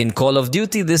 In Call of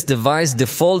Duty, this device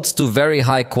defaults to very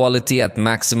high quality at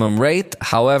maximum rate.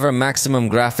 However, maximum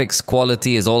graphics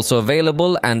quality is also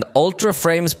available, and ultra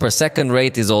frames per second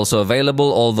rate is also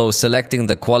available, although selecting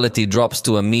the quality drops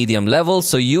to a medium level,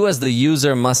 so you as the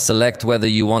user must select whether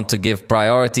you want to give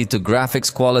priority to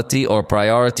graphics quality or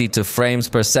priority to frames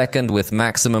per second with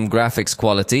maximum graphics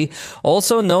quality.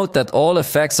 Also note that all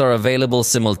effects are available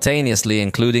simultaneously,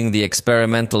 including the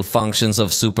experimental functions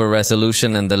of super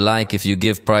resolution and the like. If you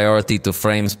give priority to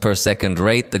frames per second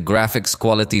rate, the graphics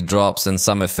quality drops and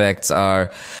some effects are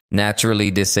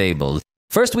naturally disabled.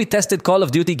 First, we tested Call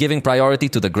of Duty giving priority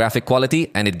to the graphic quality,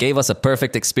 and it gave us a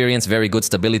perfect experience, very good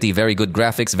stability, very good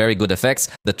graphics, very good effects.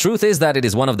 The truth is that it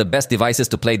is one of the best devices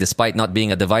to play despite not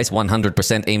being a device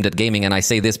 100% aimed at gaming, and I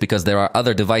say this because there are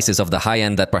other devices of the high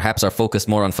end that perhaps are focused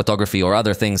more on photography or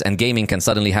other things, and gaming can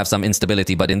suddenly have some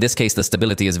instability, but in this case the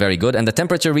stability is very good, and the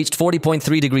temperature reached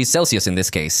 40.3 degrees Celsius in this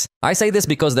case. I say this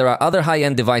because there are other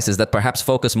high-end devices that perhaps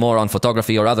focus more on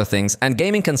photography or other things, and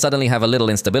gaming can suddenly have a little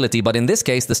instability, but in this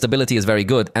case the stability is very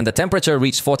good, and the temperature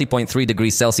reached 40.3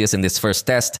 degrees Celsius in this first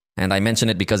test, and I mention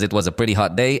it because it was a pretty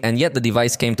hot day, and yet the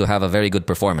device came to have a very good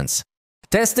performance.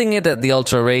 Testing it at the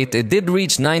ultra rate, it did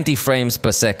reach 90 frames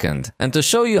per second, and to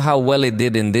show you how well it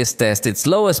did in this test, its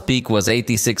lowest peak was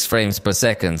 86 frames per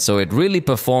second, so it really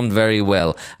performed very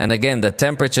well. And again, the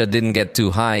temperature didn't get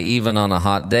too high even on a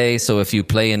hot day, so if you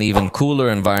play in even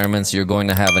cooler environments, you're going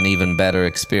to have an even better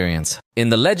experience. In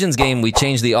the Legends game, we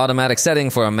changed the automatic setting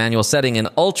for a manual setting in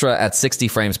Ultra at 60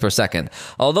 frames per second,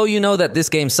 although you know that this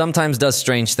game sometimes does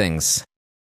strange things.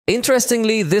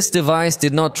 Interestingly, this device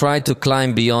did not try to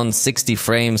climb beyond 60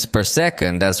 frames per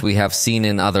second as we have seen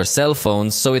in other cell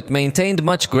phones, so it maintained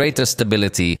much greater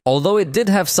stability, although it did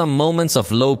have some moments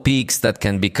of low peaks that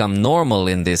can become normal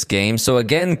in this game, so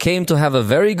again came to have a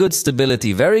very good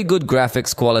stability, very good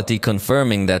graphics quality,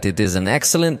 confirming that it is an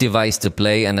excellent device to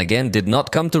play, and again did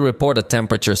not come to report a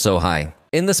temperature so high.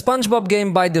 In the SpongeBob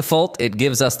game, by default, it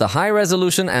gives us the high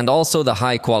resolution and also the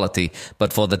high quality,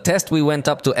 but for the test we went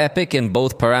up to Epic in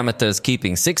both parameters,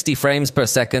 keeping 60 frames per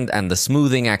second and the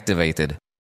smoothing activated.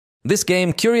 This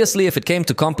game, curiously, if it came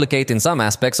to complicate in some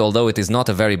aspects, although it is not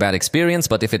a very bad experience,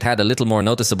 but if it had a little more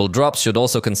noticeable drops, should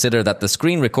also consider that the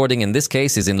screen recording in this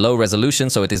case is in low resolution,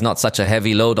 so it is not such a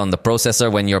heavy load on the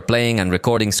processor when you're playing and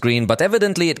recording screen, but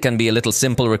evidently it can be a little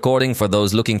simple recording for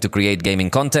those looking to create gaming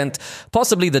content.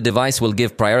 Possibly the device will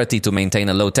give priority to maintain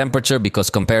a low temperature, because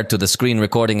compared to the screen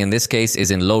recording in this case is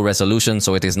in low resolution,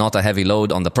 so it is not a heavy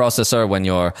load on the processor when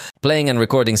you're playing and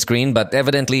recording screen, but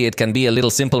evidently it can be a little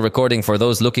simple recording for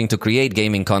those looking to create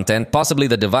gaming content. Possibly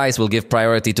the device will give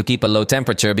priority to keep a low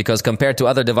temperature, because compared to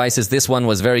other devices this one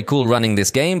was very cool running this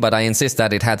game, but I insist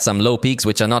that it had some low peaks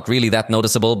which are not really that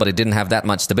noticeable, but it didn't have that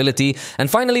much stability.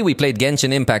 And finally we played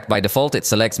Genshin Impact. By default it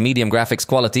selects medium graphics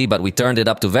quality, but we turned it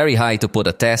up to very high to put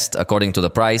a test according to the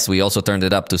price. We also turned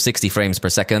it up to 60 frames per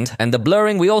second, and the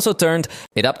blurring we also turned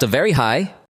it up to very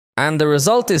high. And the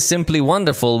result is simply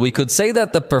wonderful. We could say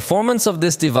that the performance of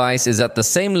this device is at the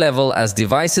same level as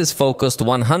devices focused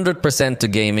 100% to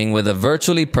gaming with a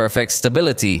virtually perfect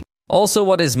stability. Also,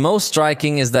 what is most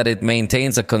striking is that it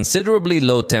maintains a considerably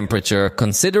low temperature,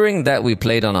 considering that we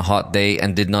played on a hot day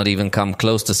and did not even come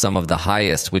close to some of the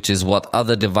highest, which is what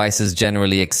other devices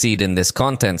generally exceed in this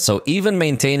content. So even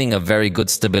maintaining a very good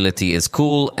stability is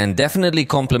cool, and definitely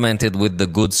complemented with the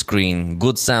good screen,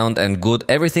 good sound, and good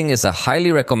everything, is a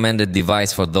highly recommended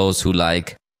device for those who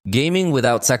like gaming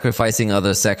without sacrificing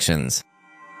other sections.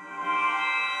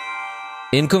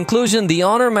 In conclusion, the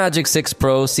HONOR Magic 6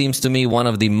 Pro seems to me one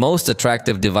of the most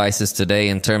attractive devices today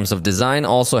in terms of design.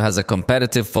 Also has a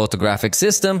competitive photographic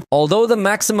system, although the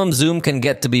maximum zoom can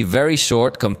get to be very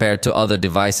short compared to other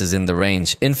devices in the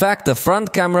range. In fact, the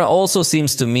front camera also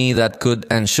seems to me that could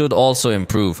and should also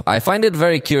improve. I find it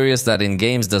very curious that in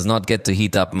games does not get to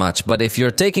heat up much, but if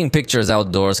you're taking pictures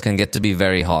outdoors can get to be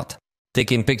very hot.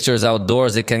 Taking pictures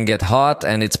outdoors, it can get hot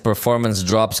and its performance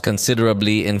drops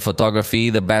considerably in photography.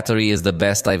 The battery is the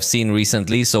best I've seen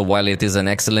recently, so while it is an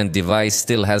excellent device,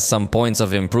 still has some points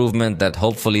of improvement that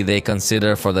hopefully they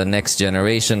consider for the next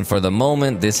generation. For the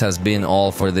moment, this has been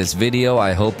all for this video.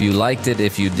 I hope you liked it.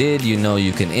 If you did, you know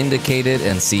you can indicate it,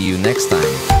 and see you next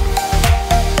time.